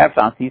کرتا ہے،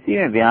 فرانسیسی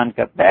میں بیان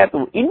کرتا ہے،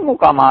 تو ان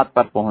مقامات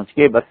پر پہنچ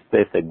کے بس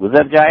سے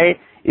گزر جائے،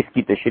 اس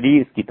کی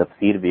تشریح، اس کی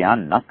تفسیر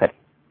بیان نہ کرے.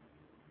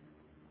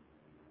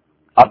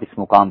 اب اس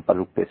مقام پر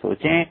رک کے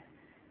سوچیں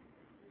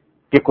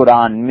کہ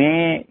قرآن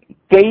میں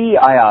کئی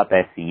آیات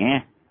ایسی ہیں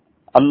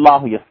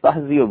اللہ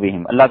یستہزئ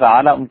بہم، اللہ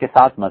تعالیٰ ان کے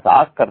ساتھ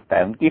مذاق کرتا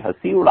ہے، ان کی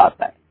ہنسی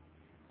اڑاتا ہے.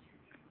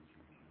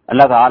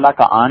 اللہ تعالیٰ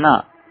کا آنا،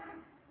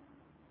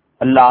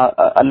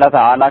 اللہ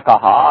تعالیٰ کا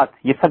ہاتھ،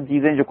 یہ سب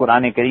چیزیں جو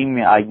قرآن کریم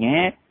میں آئی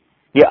ہیں،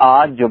 یہ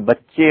آج جو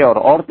بچے اور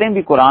عورتیں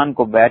بھی قرآن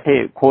کو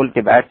کھول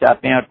کے بیٹھ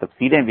جاتے ہیں اور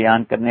تفسیریں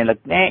بیان کرنے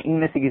لگتے ہیں، ان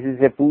میں سے کسی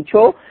سے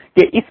پوچھو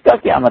کہ اس کا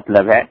کیا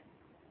مطلب ہے.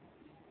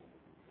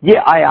 یہ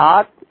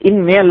آیات، ان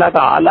میں اللہ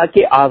تعالیٰ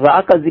کے اعضاء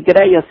کا ذکر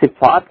ہے یا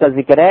صفات کا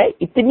ذکر ہے،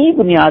 اتنی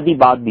بنیادی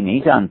بات بھی نہیں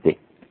جانتے،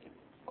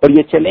 اور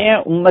یہ چلے ہیں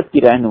امت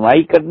کی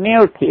رہنمائی کرنے،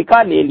 اور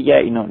ٹھیکہ لے لیا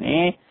انہوں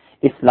نے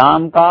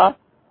اسلام کا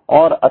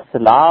اور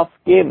اسلاف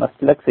کے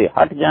مسلک سے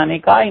ہٹ جانے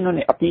کا. انہوں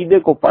نے عقیدے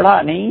کو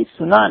پڑھا نہیں،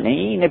 سنا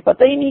نہیں، انہیں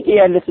پتہ ہی نہیں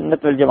کہ اہل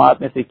سنت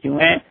والجماعت میں سے کیوں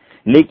ہیں،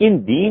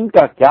 لیکن دین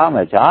کا کیا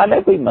مجال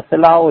ہے، کوئی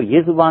مسئلہ اور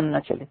یہ زبان نہ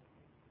چلے.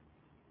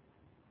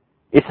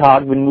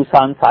 اسحاق بن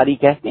موسیٰ انصاری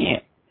کہتے ہیں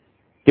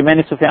کہ میں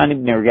نے سفیان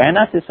ابن عیینہ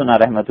سے سنا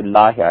رحمت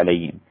اللہ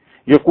علیہ،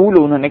 یقول،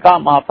 انہوں نے کہا،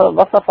 ما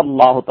وصف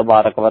اللہ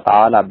تبارک و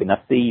تعالی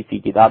بنفسہ فی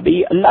کتابہ،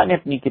 اللہ نے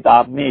اپنی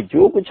کتاب میں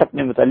جو کچھ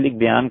اپنے متعلق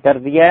بیان کر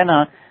دیا ہے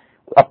نا،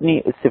 اپنی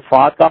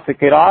صفات کا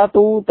فقرات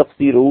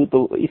تفسیر، تو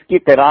اس کی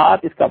قرات،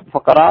 اس کا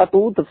فقرات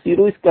تفسیر،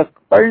 اس کا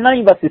پڑھنا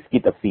ہی بس اس کی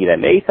تفسیر ہے.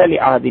 لیس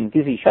لأحد،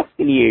 کسی شخص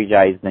کے لیے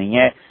جائز نہیں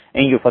ہے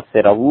ان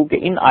یفسرہ، کہ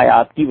ان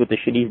آیات کی وہ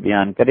تشریح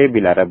بیان کرے،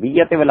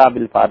 بالعربیۃ ولا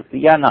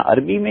بالفارسیہ، نہ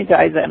عربی میں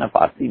جائز ہے نہ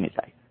فارسی میں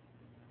جائز.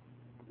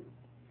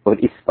 اور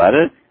اس پر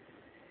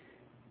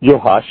جو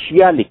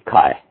حاشیہ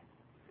لکھا ہے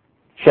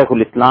شیخ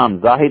الاسلام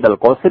زاہد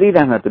القوثری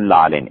رحمت اللہ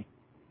علیہ نے،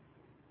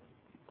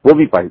 وہ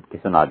بھی پڑھ کے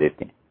سنا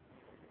دیتے ہیں.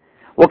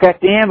 وہ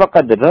کہتے ہیں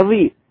وقد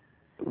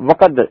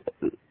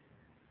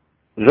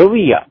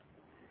رویہ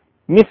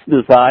مثل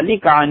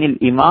ذلك عن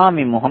الامام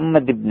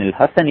محمد بن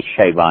الحسن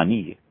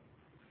الشیبانی،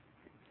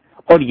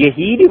 اور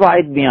یہی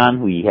روایت بیان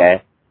ہوئی ہے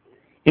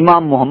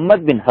امام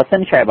محمد بن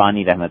حسن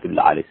شیبانی رحمت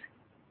اللہ علیہ سے.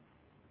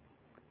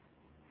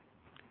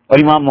 اور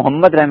امام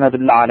محمد رحمت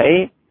اللہ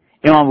علیہ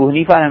امام ابو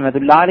حنیفہ رحمت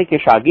اللہ علیہ کے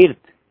شاگرد،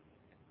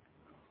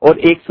 اور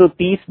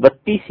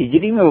 130-32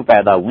 ہجری میں وہ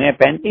پیدا ہوئے ہیں،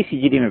 35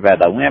 ہجری میں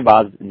پیدا ہوئے ہیں،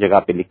 بعض جگہ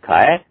پہ لکھا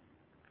ہے.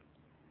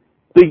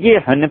 تو یہ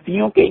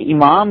حنفیوں کے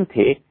امام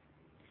تھے.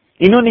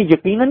 انہوں نے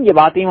یقیناً یہ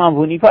باتیں امام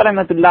ابو حنیفہ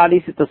رحمت اللہ علیہ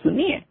سے تو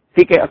سنی ہے،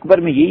 فقہ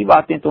اکبر میں یہی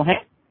باتیں تو ہیں.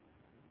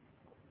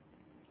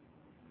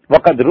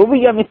 وقد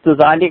روی مثل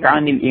ذلك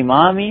عن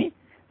الامام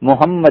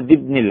محمد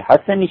بن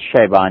الحسن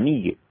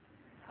الشیبانی،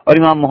 اور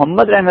امام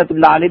محمد رحمت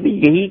اللہ علیہ بھی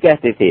یہی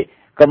کہتے تھے،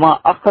 کما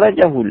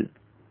اخرجہ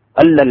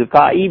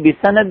اللالکائی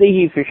بسندہ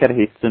فی شرح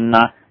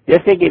السنہ،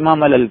 جیسے کہ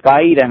امام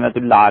اللالکائی رحمت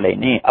اللہ علیہ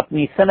نے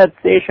اپنی سند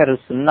سے شرح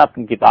السنہ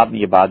اپنی کتاب میں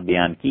یہ بات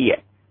بیان کی ہے.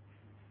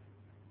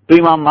 تو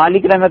امام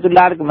مالک رحمت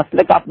اللہ علیہ کا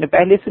مسلک آپ نے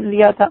پہلے سن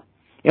لیا تھا،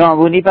 امام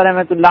ابو حنیفہ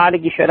رحمت اللہ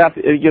علیہ کی شرح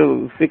جو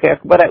فقہ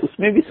اکبر ہے اس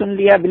میں بھی سن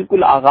لیا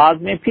بالکل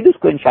آغاز میں، پھر اس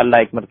کو انشاءاللہ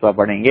ایک مرتبہ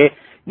پڑھیں گے.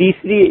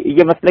 تیسری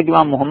یہ مسلک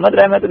امام محمد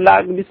رحمت اللہ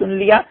علیہ بھی سن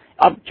لیا.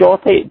 اب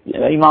چوتھے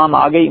امام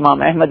آگے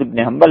امام احمد ابن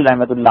حنبل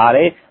رحمت اللہ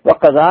علیہ،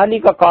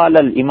 وَكَذَلِكَ قَالَ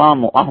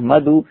الْإِمَامُ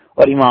أَحْمَدُ،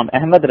 اور امام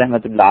احمد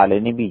رحمت اللہ علیہ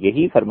نے بھی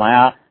یہی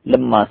فرمایا،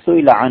 لما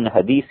سئل عن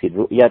حدیث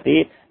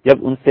الرؤیہ،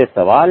 جب ان سے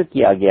سوال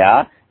کیا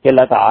گیا کہ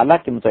اللہ تعالیٰ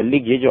کے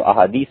متعلق یہ جو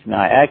احادیث میں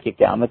آیا ہے کہ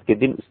قیامت کے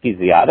دن اس کی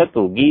زیارت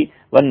ہوگی،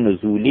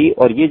 والنزولی،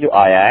 اور یہ جو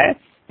آیا ہے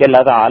کہ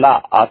اللہ تعالیٰ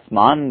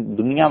آسمان،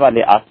 دنیا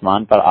والے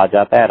آسمان پر آ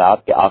جاتا ہے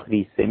رات کے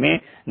آخری حصے میں،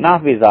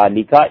 نحو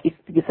ذالک، اس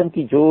قسم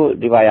کی جو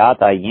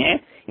روایات آئی ہیں،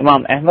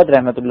 امام احمد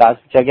رحمت اللہ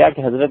سے پوچھا گیا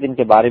کہ حضرت ان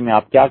کے بارے میں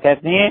آپ کیا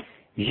کہتے ہیں؟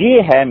 یہ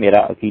ہے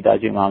میرا عقیدہ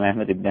جو امام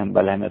احمد ابن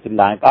حنبل رحمت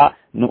اللہ کا،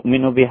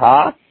 نؤمن بہا،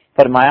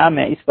 فرمایا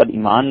میں اس پر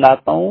ایمان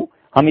لاتا ہوں،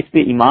 ہم اس پہ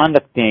ایمان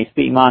رکھتے ہیں، اس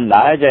پہ ایمان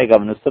لایا جائے گا،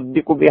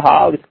 ونصدق بہا،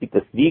 اور اس کی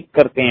تصدیق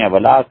کرتے ہیں،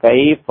 ولا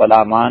کیف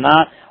ولا معنی،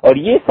 اور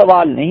یہ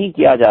سوال نہیں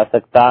کیا جا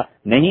سکتا،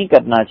 نہیں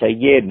کرنا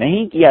چاہیے،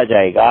 نہیں کیا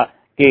جائے گا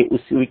کہ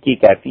اس کی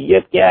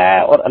کیفیت کیا ہے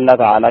اور اللہ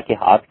تعالیٰ کے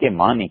ہاتھ کے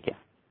معنی کیا.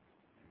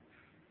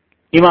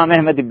 امام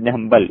احمد ابن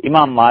حنبل،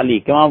 امام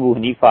مالک، امام ابو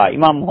حنیفہ،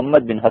 امام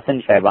محمد بن حسن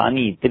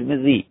شیبانی،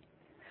 ترمذی،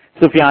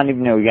 سفیان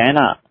ابن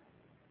عیینہ،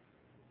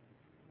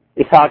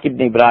 اسحاق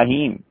ابن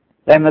ابراہیم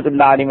رحمت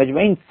اللہ علیہ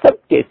مجمعین، سب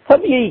کے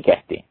سب یہی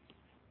کہتے ہیں۔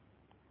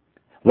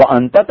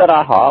 وَأَنْتَ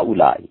تَرَىٰ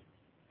هَٰؤُلَاءِ،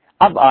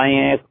 اب آئے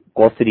ہیں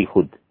کوثری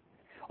خود،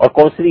 اور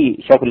کوثری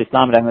شیخ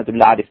الاسلام رحمت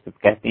اللہ علیہ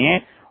کہتے ہیں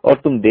اور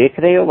تم دیکھ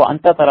رہے ہو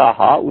وَأَنْتَ تَرَىٰ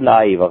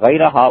هَٰؤُلَاءِ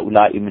وَغَيْرَ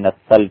هَٰؤُلَاءِ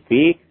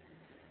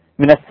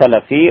مِنَ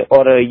السَّلَفِ،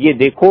 اور یہ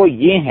دیکھو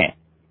یہ ہیں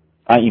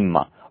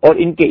ائمہ، اور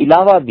ان کے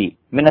علاوہ بھی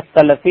من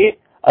السلف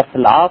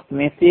اسلاف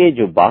میں سے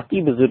جو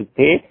باقی بزرگ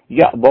تھے،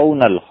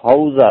 یعبون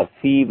الحوض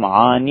فی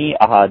معانی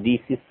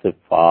احادیث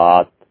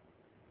الصفات،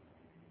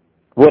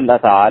 وہ اللہ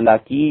تعالیٰ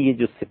کی یہ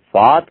جو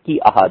صفات کی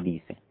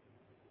احادیث ہیں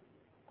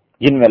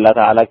جن میں اللہ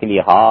تعالیٰ کے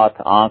لیے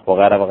ہاتھ، آنکھ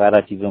وغیرہ وغیرہ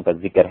چیزوں کا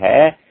ذکر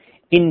ہے،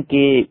 ان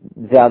کے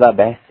زیادہ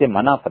بحث سے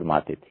منع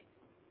فرماتے تھے،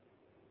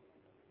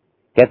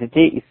 کہتے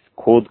تھے اس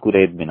کھود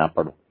کرید میں نہ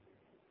پڑھو،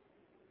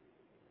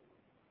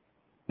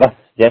 بس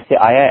جیسے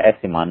آیا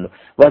ایسے مان لو۔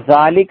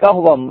 وَذَلِكَ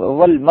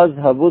هُوَ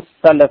الْمَذْهَبُ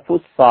السَّلَفُ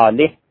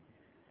الصَّالِحُ،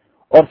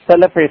 اور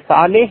سلف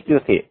صالح جو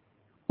تھے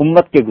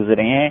امت کے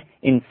گزرے ہیں،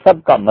 ان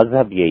سب کا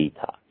مذہب یہی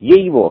تھا،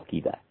 یہی وہ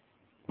عقیدہ ہے۔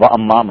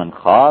 وَأَمَّا مَنْ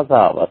خَاضَ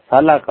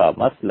وَسَلَكَ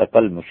مَسْلَكَ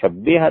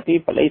الْمُشَبِّهَةِ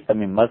فَلَيْسَ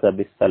مِن مَذْهَبِ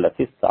السَّلَفِ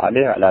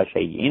الصَّالِحِ عَلَى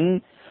شَيْءٍ،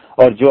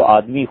 اور جو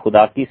آدمی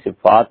خدا کی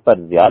صفات پر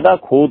زیادہ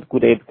کھود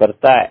کرید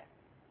کرتا ہے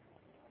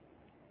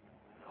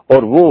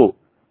اور وہ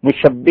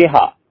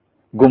مشبہہ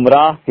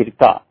گمراہ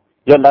فرقہ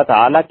جو اللہ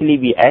تعالیٰ کے لیے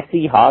بھی ایسی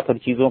ہاتھ اور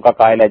چیزوں کا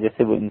قائل ہے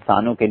جیسے وہ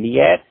انسانوں کے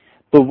لیے ہے،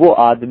 تو وہ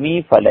آدمی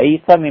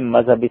فَلَيْسَ مِن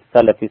مَذْهَبِ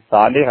السَّلَفِ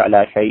الصَّالِحِ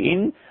عَلَى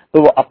شَيْءٍ،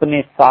 تو وہ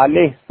اپنے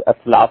صالح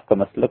اسلاف کا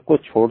مسلک کو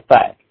چھوڑتا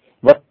ہے۔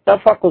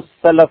 وَاتَّفَقَ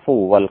السَّلَفُ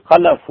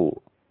وَالْخَلَفُ،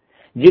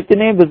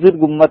 جتنے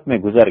بزرگ امت میں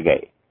گزر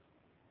گئے،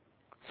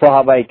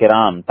 صحابہ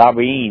کرام،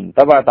 تابعین،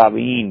 تبع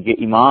تابعین،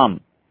 یہ امام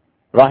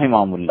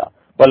رحمہم اللہ،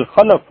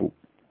 والخلف،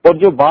 اور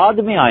جو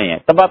بعد میں آئے ہیں،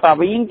 تبع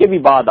تابعین کے بھی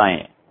بعد آئے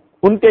ہیں،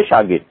 ان کے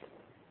شاگرد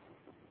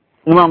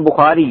امام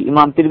بخاری،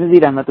 امام ترمذی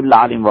رحمۃ اللہ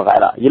علیہ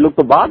وغیرہ، یہ لوگ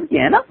تو بعد کے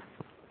ہیں نا،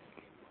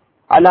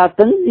 علی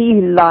تنزیہ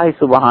اللہ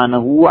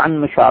سبحانہ عن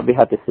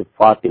مشابہۃ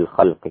صفات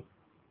الخلق،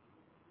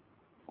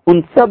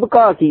 ان سب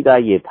کا عقیدہ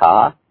یہ تھا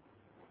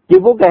کہ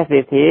وہ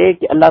کہتے تھے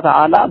کہ اللہ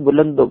تعالیٰ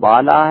بلند و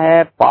بالا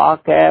ہے،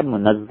 پاک ہے،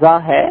 منزہ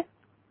ہے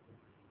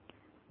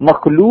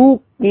مخلوق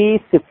کی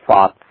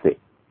صفات سے،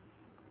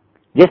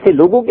 جیسے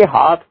لوگوں کے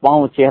ہاتھ،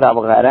 پاؤں، چہرہ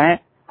وغیرہ ہیں،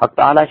 حق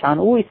تعالی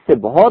شانہ اس سے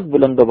بہت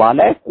بلند و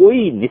بالا ہے، کوئی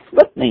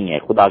نسبت نہیں ہے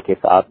خدا کے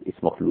ساتھ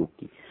اس مخلوق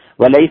کی۔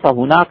 وَلَيْسَ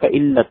هُنَاكَ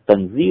إِلَّا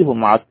التَّنزِيهُ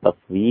مَعَ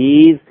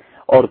التَّفْوِيض،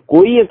 اور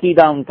کوئی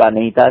عقیدہ ان کا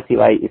نہیں تھا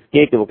سوائے اس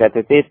کے کہ وہ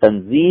کہتے تھے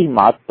تنزیہ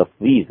مع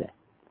التفویض ہے،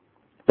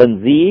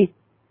 تنزیہ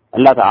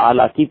اللہ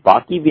تعالیٰ کی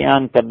پاکی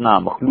بیان کرنا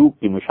مخلوق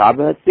کی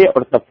مشابہت سے،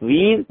 اور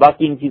تفویض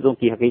باقی ان چیزوں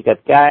کی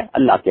حقیقت کیا ہے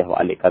اللہ کے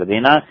حوالے کر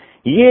دینا۔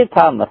 یہ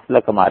تھا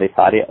مسلک ہمارے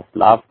سارے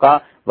اسلاف کا۔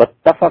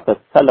 واتفق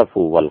السلف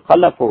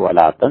والخلف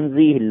على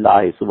تنزیہ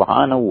اللہ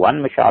سبحانہ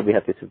عن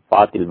مشابہۃ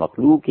صفات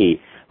المخلوق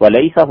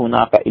وليس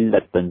هناك الا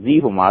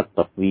التنزیہ مع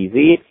التفویض،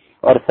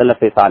 اور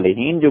سلف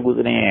صالحین جو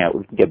گزرے ہیں،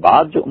 ان کے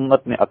بعد جو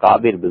امت میں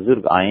اکابر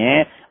بزرگ آئے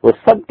ہیں، وہ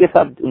سب کے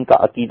سب ان کا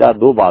عقیدہ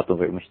دو باتوں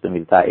پر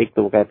مشتمل تھا۔ ایک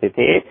تو وہ کہتے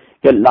تھے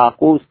کہ اللہ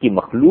کو اس کی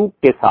مخلوق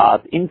کے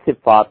ساتھ ان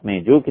صفات میں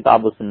جو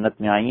کتاب و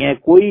سنت میں آئی ہیں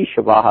کوئی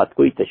شباہت،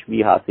 کوئی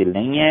تشبیہ حاصل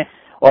نہیں ہے،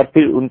 اور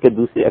پھر ان کے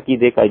دوسرے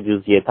عقیدے کا جز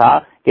یہ تھا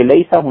کہ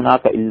لیسا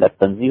ہناک الا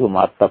التنزیہ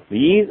مع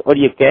التفویض، اور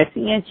یہ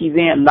کیسی ہیں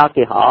چیزیں، اللہ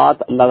کے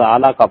ہاتھ، اللہ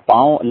تعالیٰ کا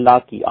پاؤں، اللہ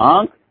کی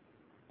آنکھ،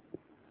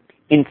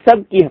 ان سب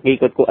کی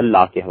حقیقت کو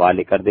اللہ کے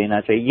حوالے کر دینا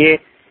چاہیے،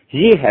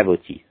 یہ ہے وہ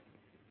چیز۔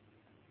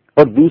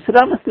 اور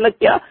دوسرا مسئلہ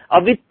کیا؟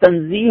 اب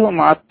تنزیہ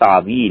مع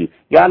التعویل،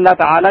 یا اللہ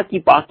تعالیٰ کی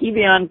پاکی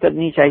بیان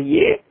کرنی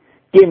چاہیے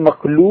کہ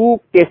مخلوق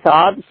کے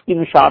ساتھ اس کی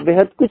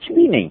مشابہت کچھ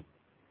بھی نہیں۔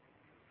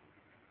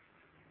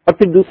 اور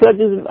پھر دوسرا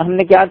جز ہم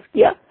نے کیا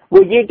کیا، وہ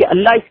یہ کہ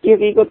اللہ اس کی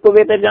حقیقت کو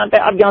بہتر جانتا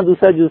ہے۔ اب یہاں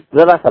دوسرا جز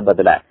ذرا سا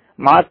بدلا ہے،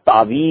 مع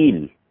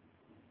التعویل،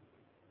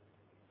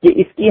 کہ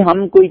اس کی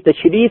ہم کوئی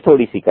تشریح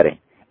تھوڑی سی کریں۔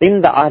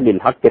 عند اہل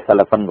الحق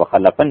سلفن و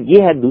خلفن،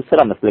 یہ ہے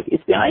دوسرا مسلک،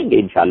 اس پہ آئیں گے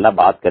انشاءاللہ،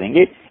 بات کریں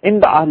گے۔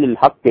 عند اہل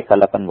الحق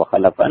سلفن و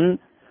خلفن،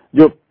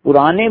 جو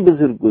پرانے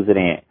بزرگ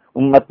گزرے ہیں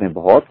امت میں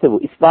بہت سے، وہ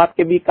اس بات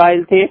کے بھی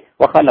قائل تھے،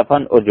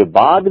 وخلفن، اور جو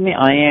بعد میں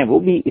آئے ہیں وہ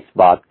بھی اس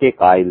بات کے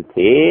قائل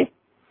تھے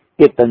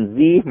کہ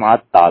تنزیہ مع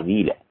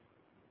التعویل ہے۔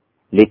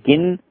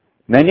 لیکن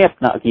میں نے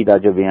اپنا عقیدہ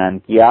جو بیان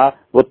کیا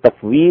وہ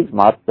تفویض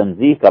مع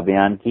تنزیہ کا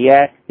بیان کیا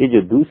ہے۔ یہ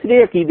جو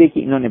دوسرے عقیدے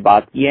کی انہوں نے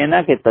بات کی ہے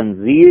نا کہ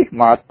تنزیہ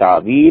مع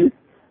التعویل،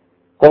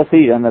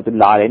 کوثری رحمت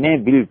اللہ علیہ نے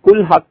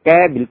بالکل حق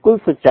ہے، بالکل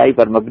سچائی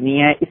پر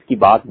مبنی ہے، اس کی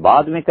بات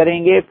بعد میں کریں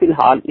گے۔ فی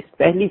الحال اس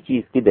پہلی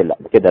چیز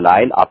کے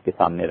دلائل آپ کے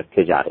سامنے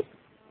رکھے جا رہے ہیں۔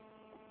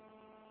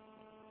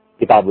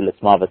 کتاب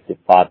الاسماء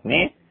والصفات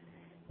میں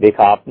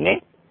دیکھا آپ نے،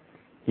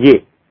 یہ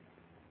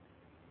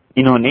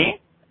انہوں نے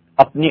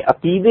اپنے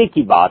عقیدے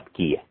کی بات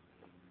کی ہے،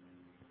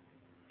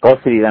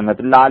 کوثری رحمت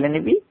اللہ علیہ نے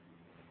بھی،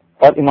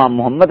 اور امام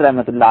محمد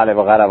رحمت اللہ علیہ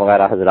وغیرہ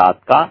وغیرہ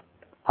حضرات کا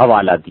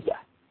حوالہ دیا ہے۔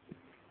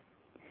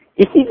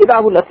 اسی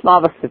کتاب الاسماء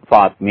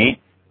والصفات میں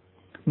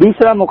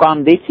دوسرا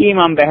مقام دیکھیے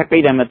امام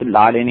بہقی رحمت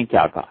اللہ علیہ نے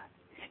کیا کہا۔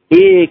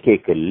 ایک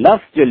ایک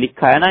لفظ جو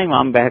لکھا ہے نا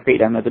امام بہقی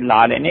رحمۃ اللہ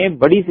علیہ نے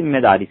بڑی ذمہ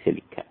داری سے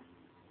لکھا ہے.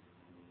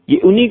 یہ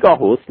انہی کا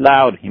حوصلہ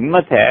اور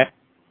ہمت ہے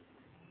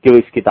کہ وہ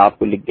اس کتاب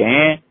کو لکھ گئے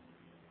ہیں.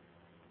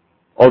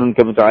 اور ان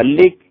کے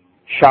متعلق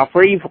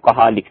شافعی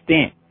فقہا لکھتے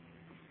ہیں.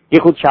 یہ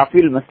خود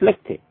شافعی المسلک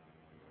تھے.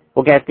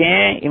 وہ کہتے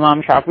ہیں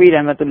امام شافعی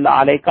رحمۃ اللہ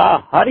علیہ کا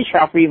ہر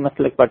شافعی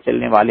مسلک پر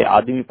چلنے والے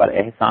آدمی پر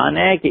احسان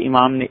ہے کہ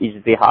امام نے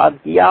اجتہاد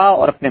کیا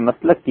اور اپنے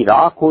مسلک کی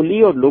راہ کھولی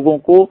اور لوگوں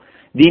کو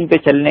دین پہ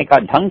چلنے کا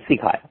ڈھنگ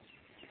سکھایا.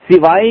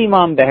 سوائے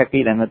امام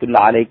بہقی رحمۃ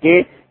اللہ علیہ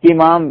کے کہ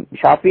امام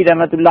شافعی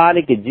رحمۃ اللہ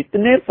علیہ کے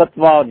جتنے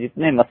فتویٰ اور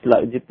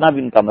جتنا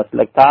بھی ان کا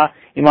مسلک تھا،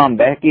 امام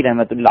بہقی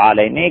رحمۃ اللہ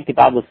علیہ نے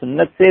کتاب و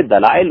سنت سے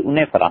دلائل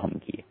انہیں فراہم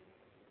کیے.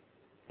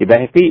 یہ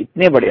بہقی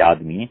اتنے بڑے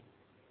آدمی ہیں.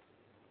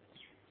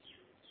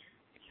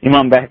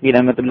 امام بہقی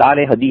رحمۃ اللہ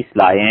علیہ حدیث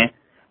لائے ہیں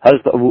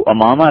حضرت ابو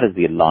امامہ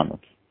رضی اللہ عنہ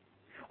کی،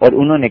 اور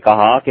انہوں نے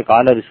کہا کہ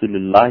قال رسول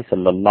اللہ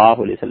صلی اللہ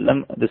علیہ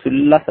وسلم، رسول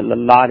اللہ صلی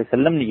اللہ علیہ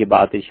وسلم نے یہ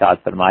بات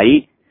ارشاد فرمائی،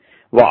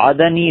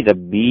 وعدنی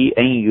ربی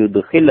ان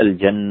یدخل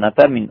الجنت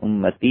من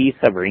امتی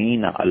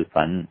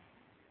 70,000.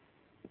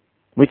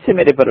 مجھ سے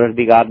میرے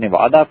پروردگار نے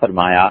وعدہ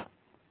فرمایا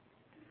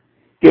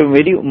کہ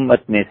میری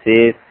امت میں سے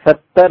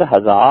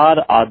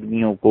 70,000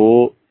 آدمیوں کو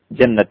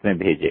جنت میں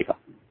بھیجے گا.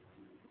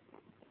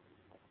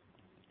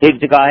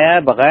 ایک جگہ آیا ہے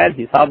بغیر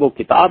حساب و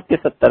کتاب کے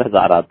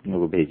 70,000 آدمیوں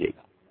کو بھیجے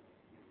گا.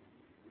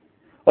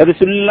 اور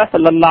رسول اللہ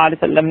صلی اللہ علیہ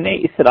وسلم نے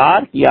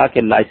اصرار کیا کہ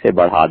اللہ اسے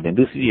بڑھا دیں.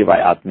 دوسری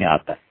روایات میں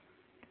آتا ہے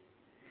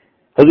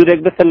حضور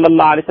اکبر صلی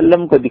اللہ علیہ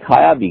وسلم کو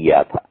دکھایا بھی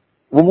گیا تھا.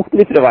 وہ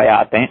مختلف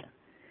روایات ہیں.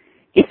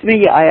 اس میں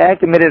یہ آیا ہے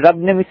کہ میرے رب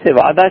نے مجھ سے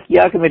وعدہ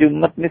کیا کہ میری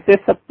امت میں سے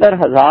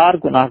 70,000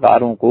 گناہ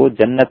گاروں کو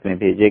جنت میں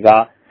بھیجے گا.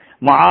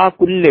 مع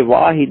کل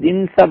واحد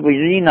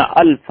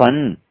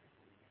 70,000.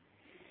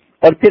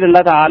 اور پھر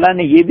اللہ تعالیٰ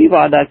نے یہ بھی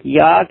وعدہ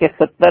کیا کہ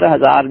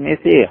 70,000 میں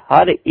سے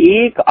ہر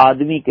ایک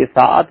آدمی کے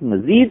ساتھ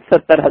مزید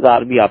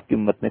 70,000 بھی آپ کی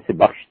امت میں سے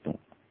بخش دوں.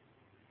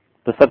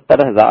 تو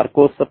 70,000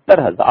 کو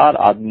 70,000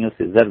 آدمیوں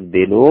سے ضرب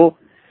دے لو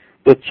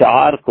تو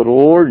 4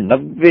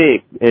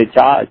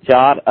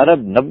 ارب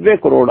 90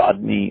 کروڑ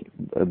آدمی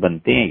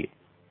بنتے ہیں.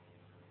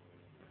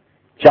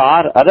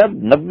 4 ارب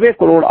 90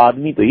 کروڑ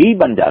آدمی تو یہی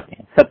بن جاتے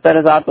ہیں.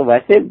 70,000 تو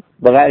ویسے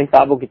بغیر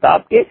حساب و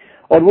کتاب کے،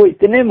 اور وہ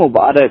اتنے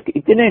مبارک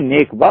اتنے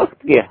نیک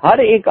بخت کہ ہر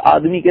ایک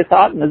آدمی کے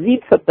ساتھ مزید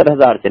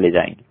 70,000 چلے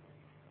جائیں گے.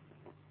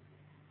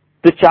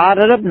 تو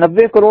 4 ارب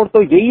 90 کروڑ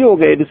تو یہی ہو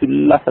گئے رسول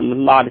اللہ صلی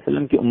اللہ علیہ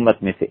وسلم کی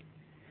امت میں سے.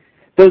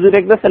 تو حضور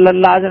اکبر صلی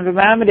اللہ علیہ وسلم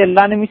فرمایا میرے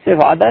اللہ نے مجھ سے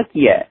وعدہ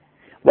کیا ہے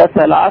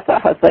وَثَلَاثَ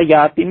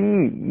حَسَيَاتٍ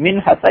مِّنْ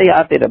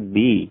حَسَيَاتِ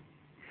رَبِّي،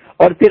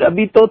 اور پھر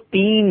ابھی تو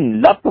 3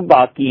 لپ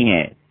باقی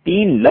ہیں.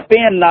 3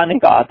 لپیں اللہ نے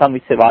کہا تھا،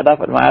 مجھ سے وعدہ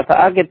فرمایا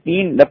تھا کہ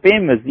 3 لپیں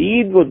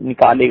مزید وہ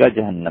نکالے گا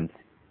جہنم سے.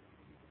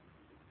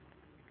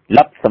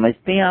 لپ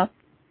سمجھتے ہیں آپ؟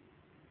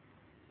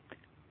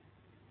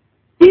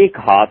 ایک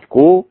ہاتھ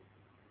کو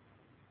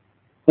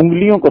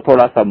انگلیوں کو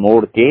تھوڑا سا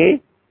موڑ کے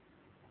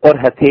اور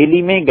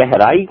ہتھیلی میں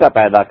گہرائی کا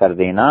پیدا کر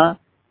دینا،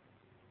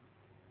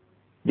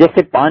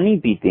 جیسے پانی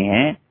پیتے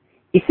ہیں،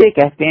 اسے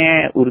کہتے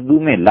ہیں اردو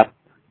میں لپ.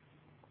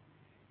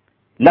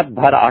 لپ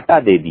بھر آٹا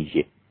دے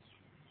دیجئے،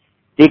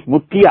 ایک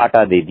مٹھی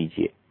آٹا دے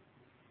دیجئے.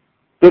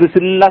 تو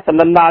رسول اللہ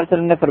صلی اللہ علیہ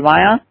وسلم نے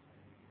فرمایا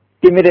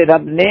کہ میرے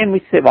رب نے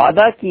مجھ سے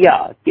وعدہ کیا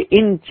کہ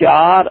ان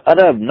 4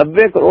 ارب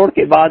 90 کروڑ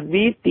کے بعد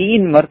بھی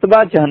 3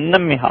 مرتبہ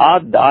جہنم میں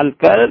ہاتھ ڈال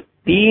کر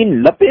 3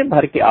 لپیں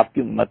بھر کے آپ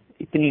کی امت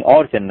اتنی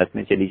اور جنت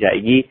میں چلی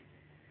جائے گی.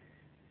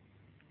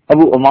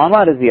 ابو امامہ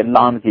رضی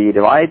اللہ عنہ کی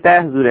روایت ہے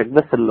حضور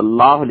اکبر صلی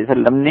اللہ علیہ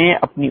وسلم نے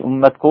اپنی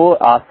امت کو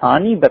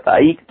آسانی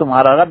بتائی کہ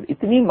تمہارا رب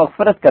اتنی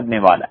مغفرت کرنے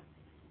والا ہے.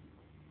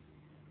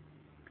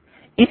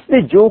 اس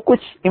میں جو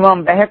کچھ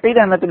امام بہقی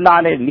رحمۃ اللہ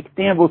علیہ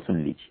لکھتے ہیں وہ سن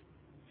لیجیے.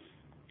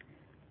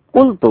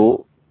 کل تو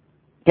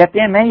کہتے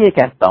ہیں میں یہ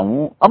کہتا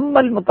ہوں اما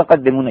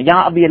المتقدمون،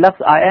 یہاں اب یہ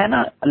لفظ آیا ہے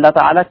نا، اللہ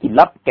تعالیٰ کی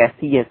لپ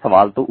کیسی ہے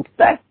سوال تو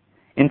اٹھتا ہے.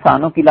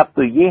 انسانوں کی لپ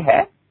تو یہ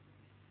ہے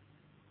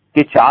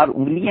کہ 4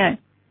 انگلیاں ہیں،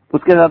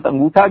 اس کے ساتھ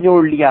انگوٹھا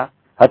جوڑ لیا،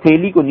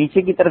 ہتھیلی کو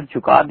نیچے کی طرف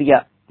جھکا دیا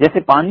جیسے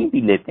پانی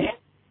پی لیتے ہیں،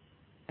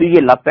 تو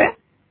یہ لپ ہے.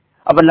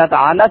 اب اللہ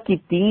تعالیٰ کی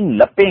 3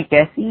 لپیں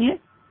کیسی ہیں؟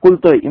 کل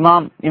تو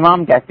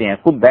امام کہتے ہیں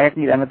خود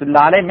بہقی رحمۃ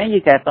اللہ علیہ، میں یہ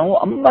کہتا ہوں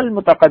اما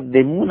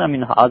المتقدمون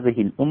من هذه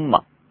الامه،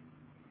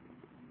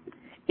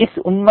 اس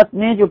امت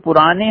میں جو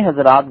پرانے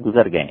حضرات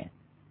گزر گئے ہیں،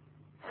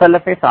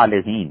 سلف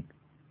صالحین،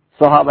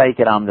 صحابہ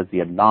کرام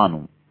رضی اللہ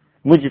عنہم،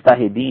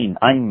 مجتہدین،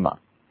 ائمہ،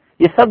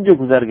 یہ سب جو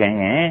گزر گئے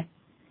ہیں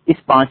اس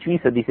 5ویں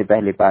صدی سے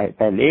پہلے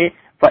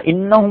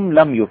فإنهم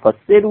لم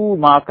يفسروا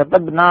ما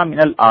كتبنا من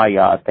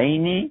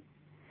الآياتين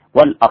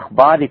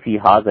والأخبار في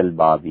هذا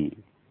الباب.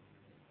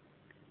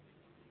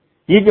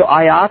 یہ جو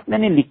آیات میں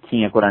نے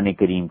لکھی ہیں قرآن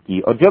کریم کی،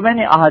 اور جو میں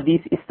نے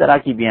احادیث اس طرح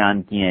کی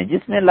بیان کی ہیں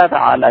جس میں اللہ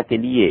تعالیٰ کے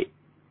لیے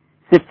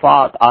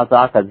صفات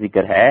اعضاء کا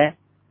ذکر ہے،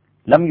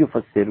 لم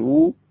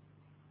یفسروا،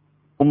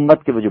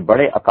 امت کے وہ جو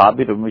بڑے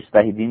اکابر اور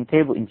مجتہدین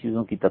تھے وہ ان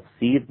چیزوں کی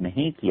تفسیر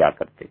نہیں کیا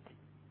کرتے تھے.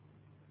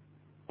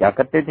 کیا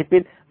کرتے تھے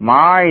پھر؟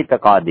 مع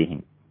اعتقادہم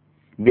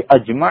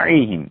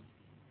باجمعہم،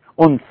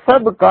 ان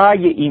سب کا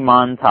یہ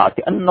ایمان تھا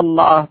کہ ان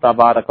اللہ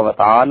تبارک و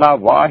تعالی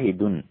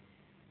واحد،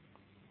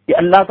 کہ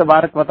اللہ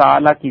تبارک و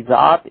تعالی کی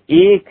ذات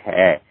ایک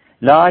ہے،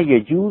 لا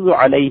یجوز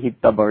علیہ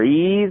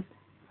التبعیض،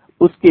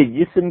 اس کے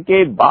جسم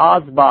کے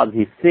بعض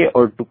حصے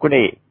اور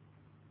ٹکڑے،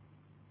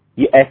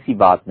 یہ ایسی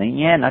بات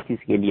نہیں ہے، نہ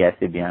کسی کے لیے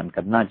ایسے بیان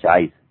کرنا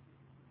جائز۔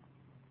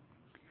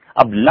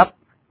 اب لپ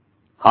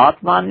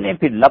ہاتھ مان لیں،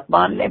 پھر لپ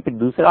مان لیں، پھر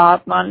دوسرا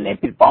ہاتھ مان لیں،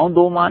 پھر پاؤں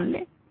دو مان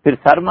لیں، پھر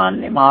سر مان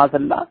لیں، معاذ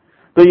اللہ،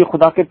 تو یہ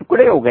خدا کے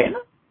ٹکڑے ہو گئے نا؟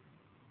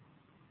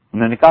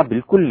 انہوں نے کہا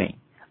بالکل نہیں،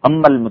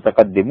 اما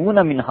المتقدمون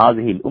من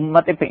هذه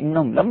الامه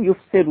فانهم لم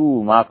يفسروا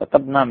ما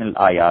كتبنا من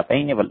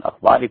الاياتين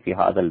والاخبار في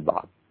هذا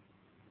الباب۔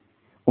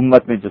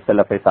 امت میں جو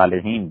سلف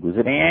صالحین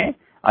گزرے ہیں،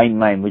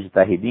 ائمہ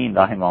مجتہدین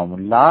رحمہم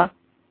اللہ،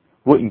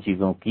 وہ ان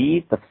چیزوں کی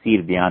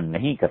تفسیر بیان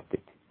نہیں کرتے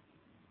تھے۔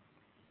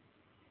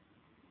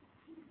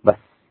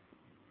 بس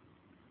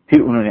پھر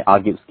انہوں نے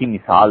آگے اس کی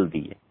مثال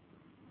دی ہے،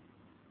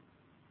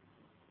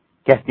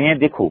 کہتے ہیں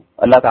دیکھو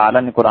اللہ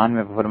تعالیٰ نے قرآن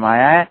میں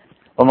فرمایا ہے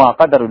وما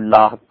قدر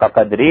اللہ کا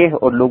قدرے،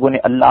 اور لوگوں نے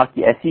اللہ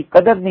کی ایسی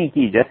قدر نہیں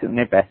کی جیسے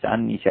انہیں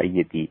پہچاننی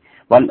چاہیے تھی۔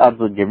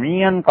 والارض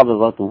جميعا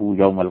قبضته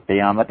یوم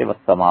القیامت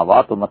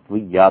والسماوات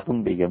مطویات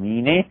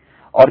بیمینہ،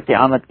 اور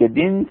قیامت کے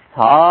دن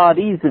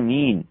ساری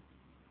زمین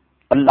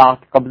اللہ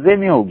کے قبضے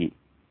میں ہوگی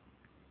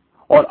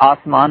اور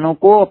آسمانوں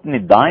کو اپنے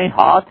دائیں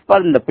ہاتھ پر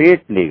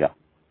لپیٹ لے گا۔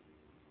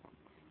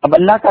 اب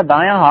اللہ کا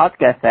دایاں ہاتھ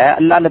کیسا ہے؟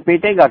 اللہ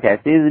لپیٹے گا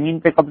کیسے؟ زمین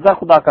پہ قبضہ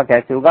خدا کا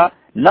کیسے ہوگا؟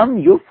 لم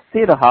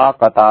یفسرھا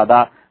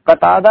قتادہ،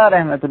 قتادہ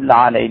رحمت اللہ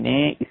علیہ نے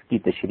اس کی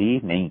تشریح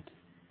نہیں کی۔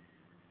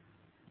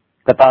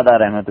 قتادہ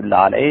رحمت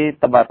اللہ علیہ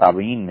تبع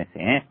تابعین میں سے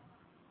ہیں،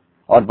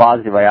 اور بعض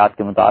روایات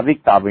کے مطابق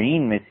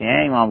تابعین میں سے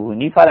ہیں۔ امام ابو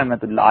حنیفہ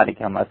رحمت اللہ علیہ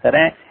کے ہم اثر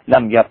ہیں،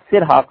 لم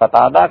یفسرھا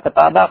قتادہ،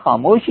 قتادہ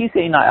خاموشی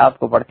سے ان آیات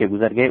کو پڑھ کے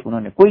گزر گئے،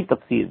 انہوں نے کوئی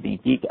تفسیر نہیں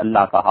کی کہ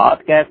اللہ کا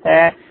ہاتھ کیسا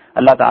ہے،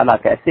 اللہ تعالیٰ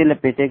کیسے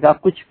لپیٹے گا،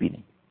 کچھ بھی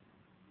نہیں۔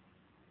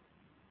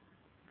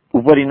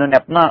 اوپر انہوں نے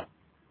اپنا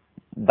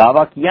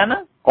دعویٰ کیا نا،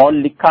 قول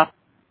لکھا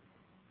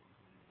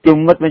کہ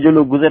امت میں جو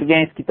لوگ گزر گئے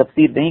ہیں اس کی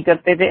تفسیر نہیں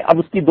کرتے تھے۔ اب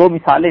اس کی دو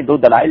مثالیں، دو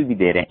دلائل بھی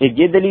دے رہے ہیں، ایک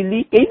یہ دلیل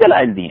دی، کئی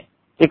دلائل دی ہیں،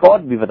 ایک اور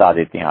بھی بتا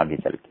دیتے ہیں آگے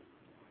چل کے۔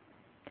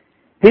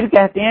 پھر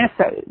کہتے ہیں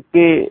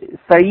کہ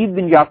سعید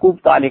بن یعقوب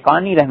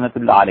طالقانی رحمت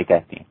اللہ علیہ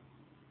کہتے ہیں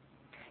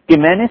کہ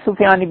میں نے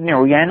سفیان ابن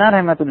عیینہ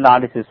رحمت اللہ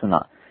علیہ سے سنا،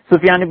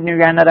 سفیان ابن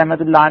عیینہ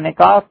رحمت اللہ علیہ نے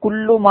کہا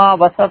کل ما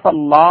وصف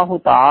اللہ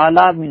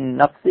تعالی من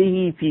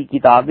نفسہ فی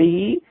کتابہ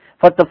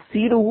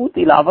فتفسیرہ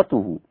تلاوتہ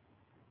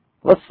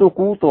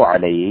والسکوت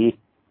علیہ،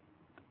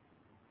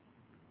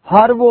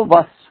 ہر وہ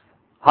وصف،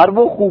 ہر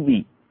وہ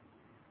خوبی،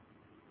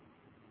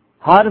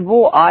 ہر وہ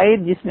آیت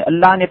جس میں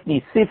اللہ نے اپنی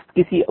صفت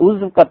کسی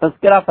عضو کا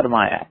تذکرہ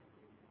فرمایا ہے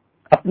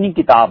اپنی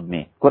کتاب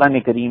میں، قرآن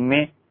کریم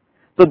میں،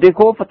 تو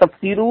دیکھو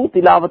فتفسیرہ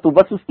تلاوتہ،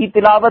 بس اس کی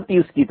تلاوت ہی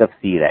اس کی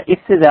تفسیر ہے، اس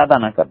سے زیادہ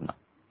نہ کرنا۔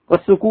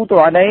 والسکوت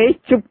علیہ،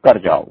 چپ کر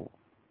جاؤ۔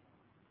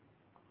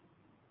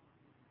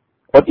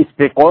 اور اس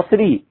پہ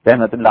کوثری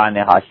رحمت اللہ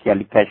نے حاشیہ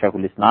لکھا ہے شیخ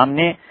الاسلام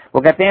نے، وہ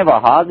کہتے ہیں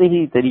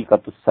وَهَذِهِ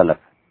طریقۃ السلف،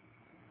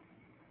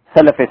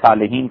 سلف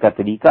صالحین کا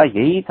طریقہ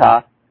یہی تھا،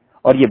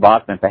 اور یہ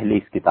بات میں پہلے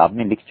اس کتاب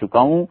میں لکھ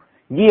چکا ہوں۔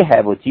 یہ ہے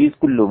وہ چیز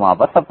کل ما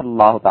وصف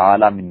اللہ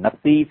تعالی من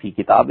نفسہ فی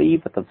کتابہ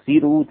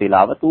فتفسیرہ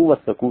تلاوتہ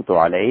والسکوت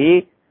علیہ،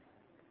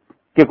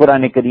 کہ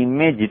قرآن کریم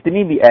میں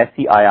جتنی بھی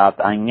ایسی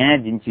آیات آئی ہیں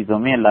جن چیزوں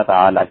میں اللہ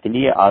تعالیٰ کے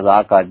لیے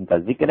اعضاء کا ان کا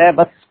ذکر ہے،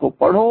 بس اس کو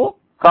پڑھو،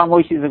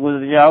 خاموشی سے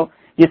گزر جاؤ،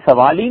 یہ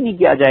سوال ہی نہیں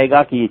کیا جائے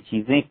گا کہ یہ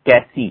چیزیں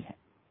کیسی ہیں۔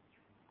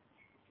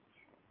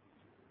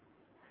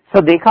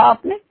 سو دیکھا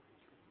آپ نے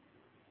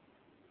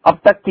اب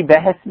تک کی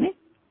بحث میں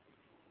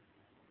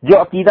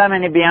جو عقیدہ میں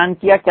نے بیان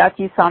کیا، کیا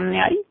چیز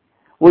سامنے آئی؟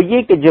 وہ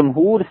یہ کہ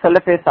جمہور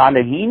سلف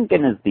صالحین کے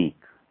نزدیک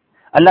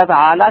اللہ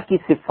تعالیٰ کی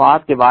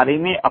صفات کے بارے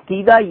میں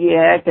عقیدہ یہ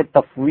ہے کہ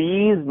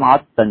تفویض مع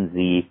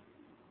تنزیہ،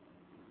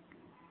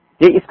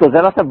 یہ اس کو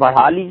ذرا سا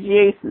بڑھا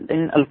لیجئے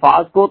ان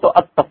الفاظ کو، تو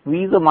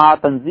التفویض مع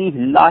تنزیہ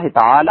اللہ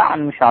تعالی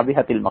عن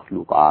مشابہۃ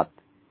المخلوقات،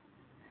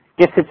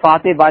 کہ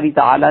صفات باری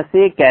تعالیٰ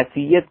سے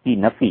کیفیت کی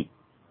نفی،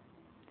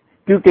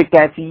 کیونکہ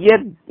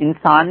کیفیت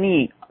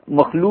انسانی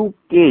مخلوق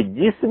کے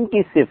جسم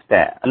کی صفت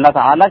ہے، اللہ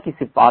تعالیٰ کی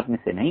صفات میں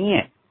سے نہیں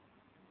ہے۔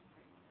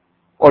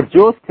 اور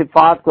جو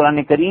صفات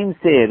قرآن کریم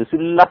سے،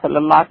 رسول اللہ صلی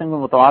اللہ علیہ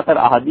وسلم متواتر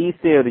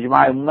احادیث سے اور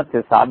اجماع امت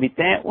سے ثابت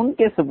ہیں، ان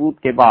کے ثبوت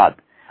کے بعد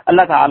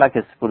اللہ تعالیٰ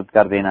کے سپرد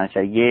کر دینا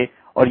چاہیے،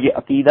 اور یہ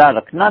عقیدہ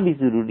رکھنا بھی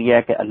ضروری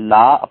ہے کہ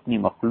اللہ اپنی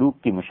مخلوق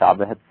کی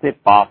مشابہت سے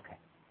پاک ہے۔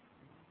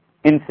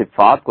 ان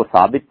صفات کو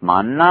ثابت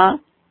ماننا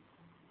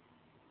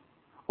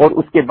اور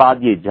اس کے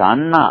بعد یہ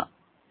جاننا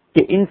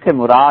کہ ان سے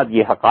مراد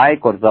یہ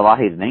حقائق اور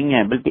ظواہر نہیں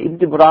ہیں بلکہ ان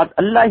کی مراد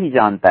اللہ ہی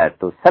جانتا ہے،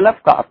 تو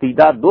سلف کا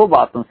عقیدہ دو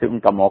باتوں سے ان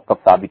کا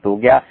موقف ثابت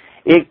ہو گیا۔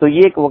 ایک تو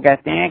یہ کہ وہ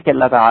کہتے ہیں کہ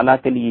اللہ تعالیٰ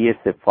کے لیے یہ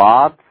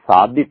صفات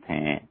ثابت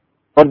ہیں،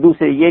 اور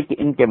دوسرے یہ کہ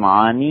ان کے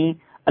معانی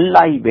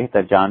اللہ ہی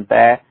بہتر جانتا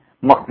ہے۔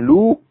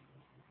 مخلوق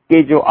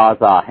کے جو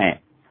اعضاء ہیں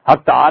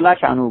حق تعالیٰ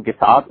شانہ کے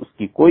ساتھ اس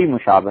کی کوئی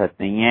مشابہت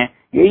نہیں ہے،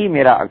 یہی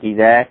میرا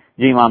عقیدہ ہے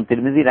جو امام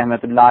ترمذی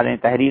رحمۃ اللہ علیہ نے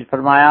تحریر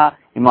فرمایا،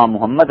 امام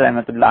محمد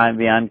رحمۃ اللہ علیہ نے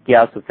بیان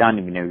کیا،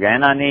 سفیان بن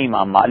عیینہ نے،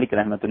 امام مالک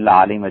رحمۃ اللہ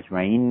علیہ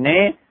مجمعین نے،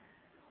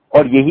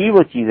 اور یہی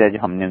وہ چیز ہے جو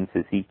ہم نے ان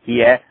سے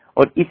سیکھی ہے،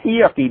 اور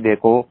اسی عقیدے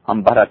کو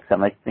ہم برحق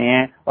سمجھتے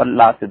ہیں اور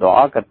اللہ سے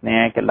دعا کرتے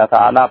ہیں کہ اللہ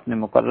تعالیٰ اپنے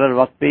مقرر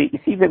وقت پہ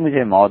اسی پہ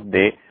مجھے موت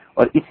دے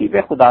اور اسی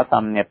پہ خدا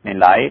سامنے اپنے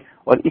لائے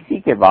اور اسی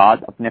کے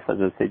بعد اپنے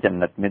فضل سے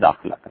جنت میں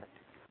داخلہ کرے۔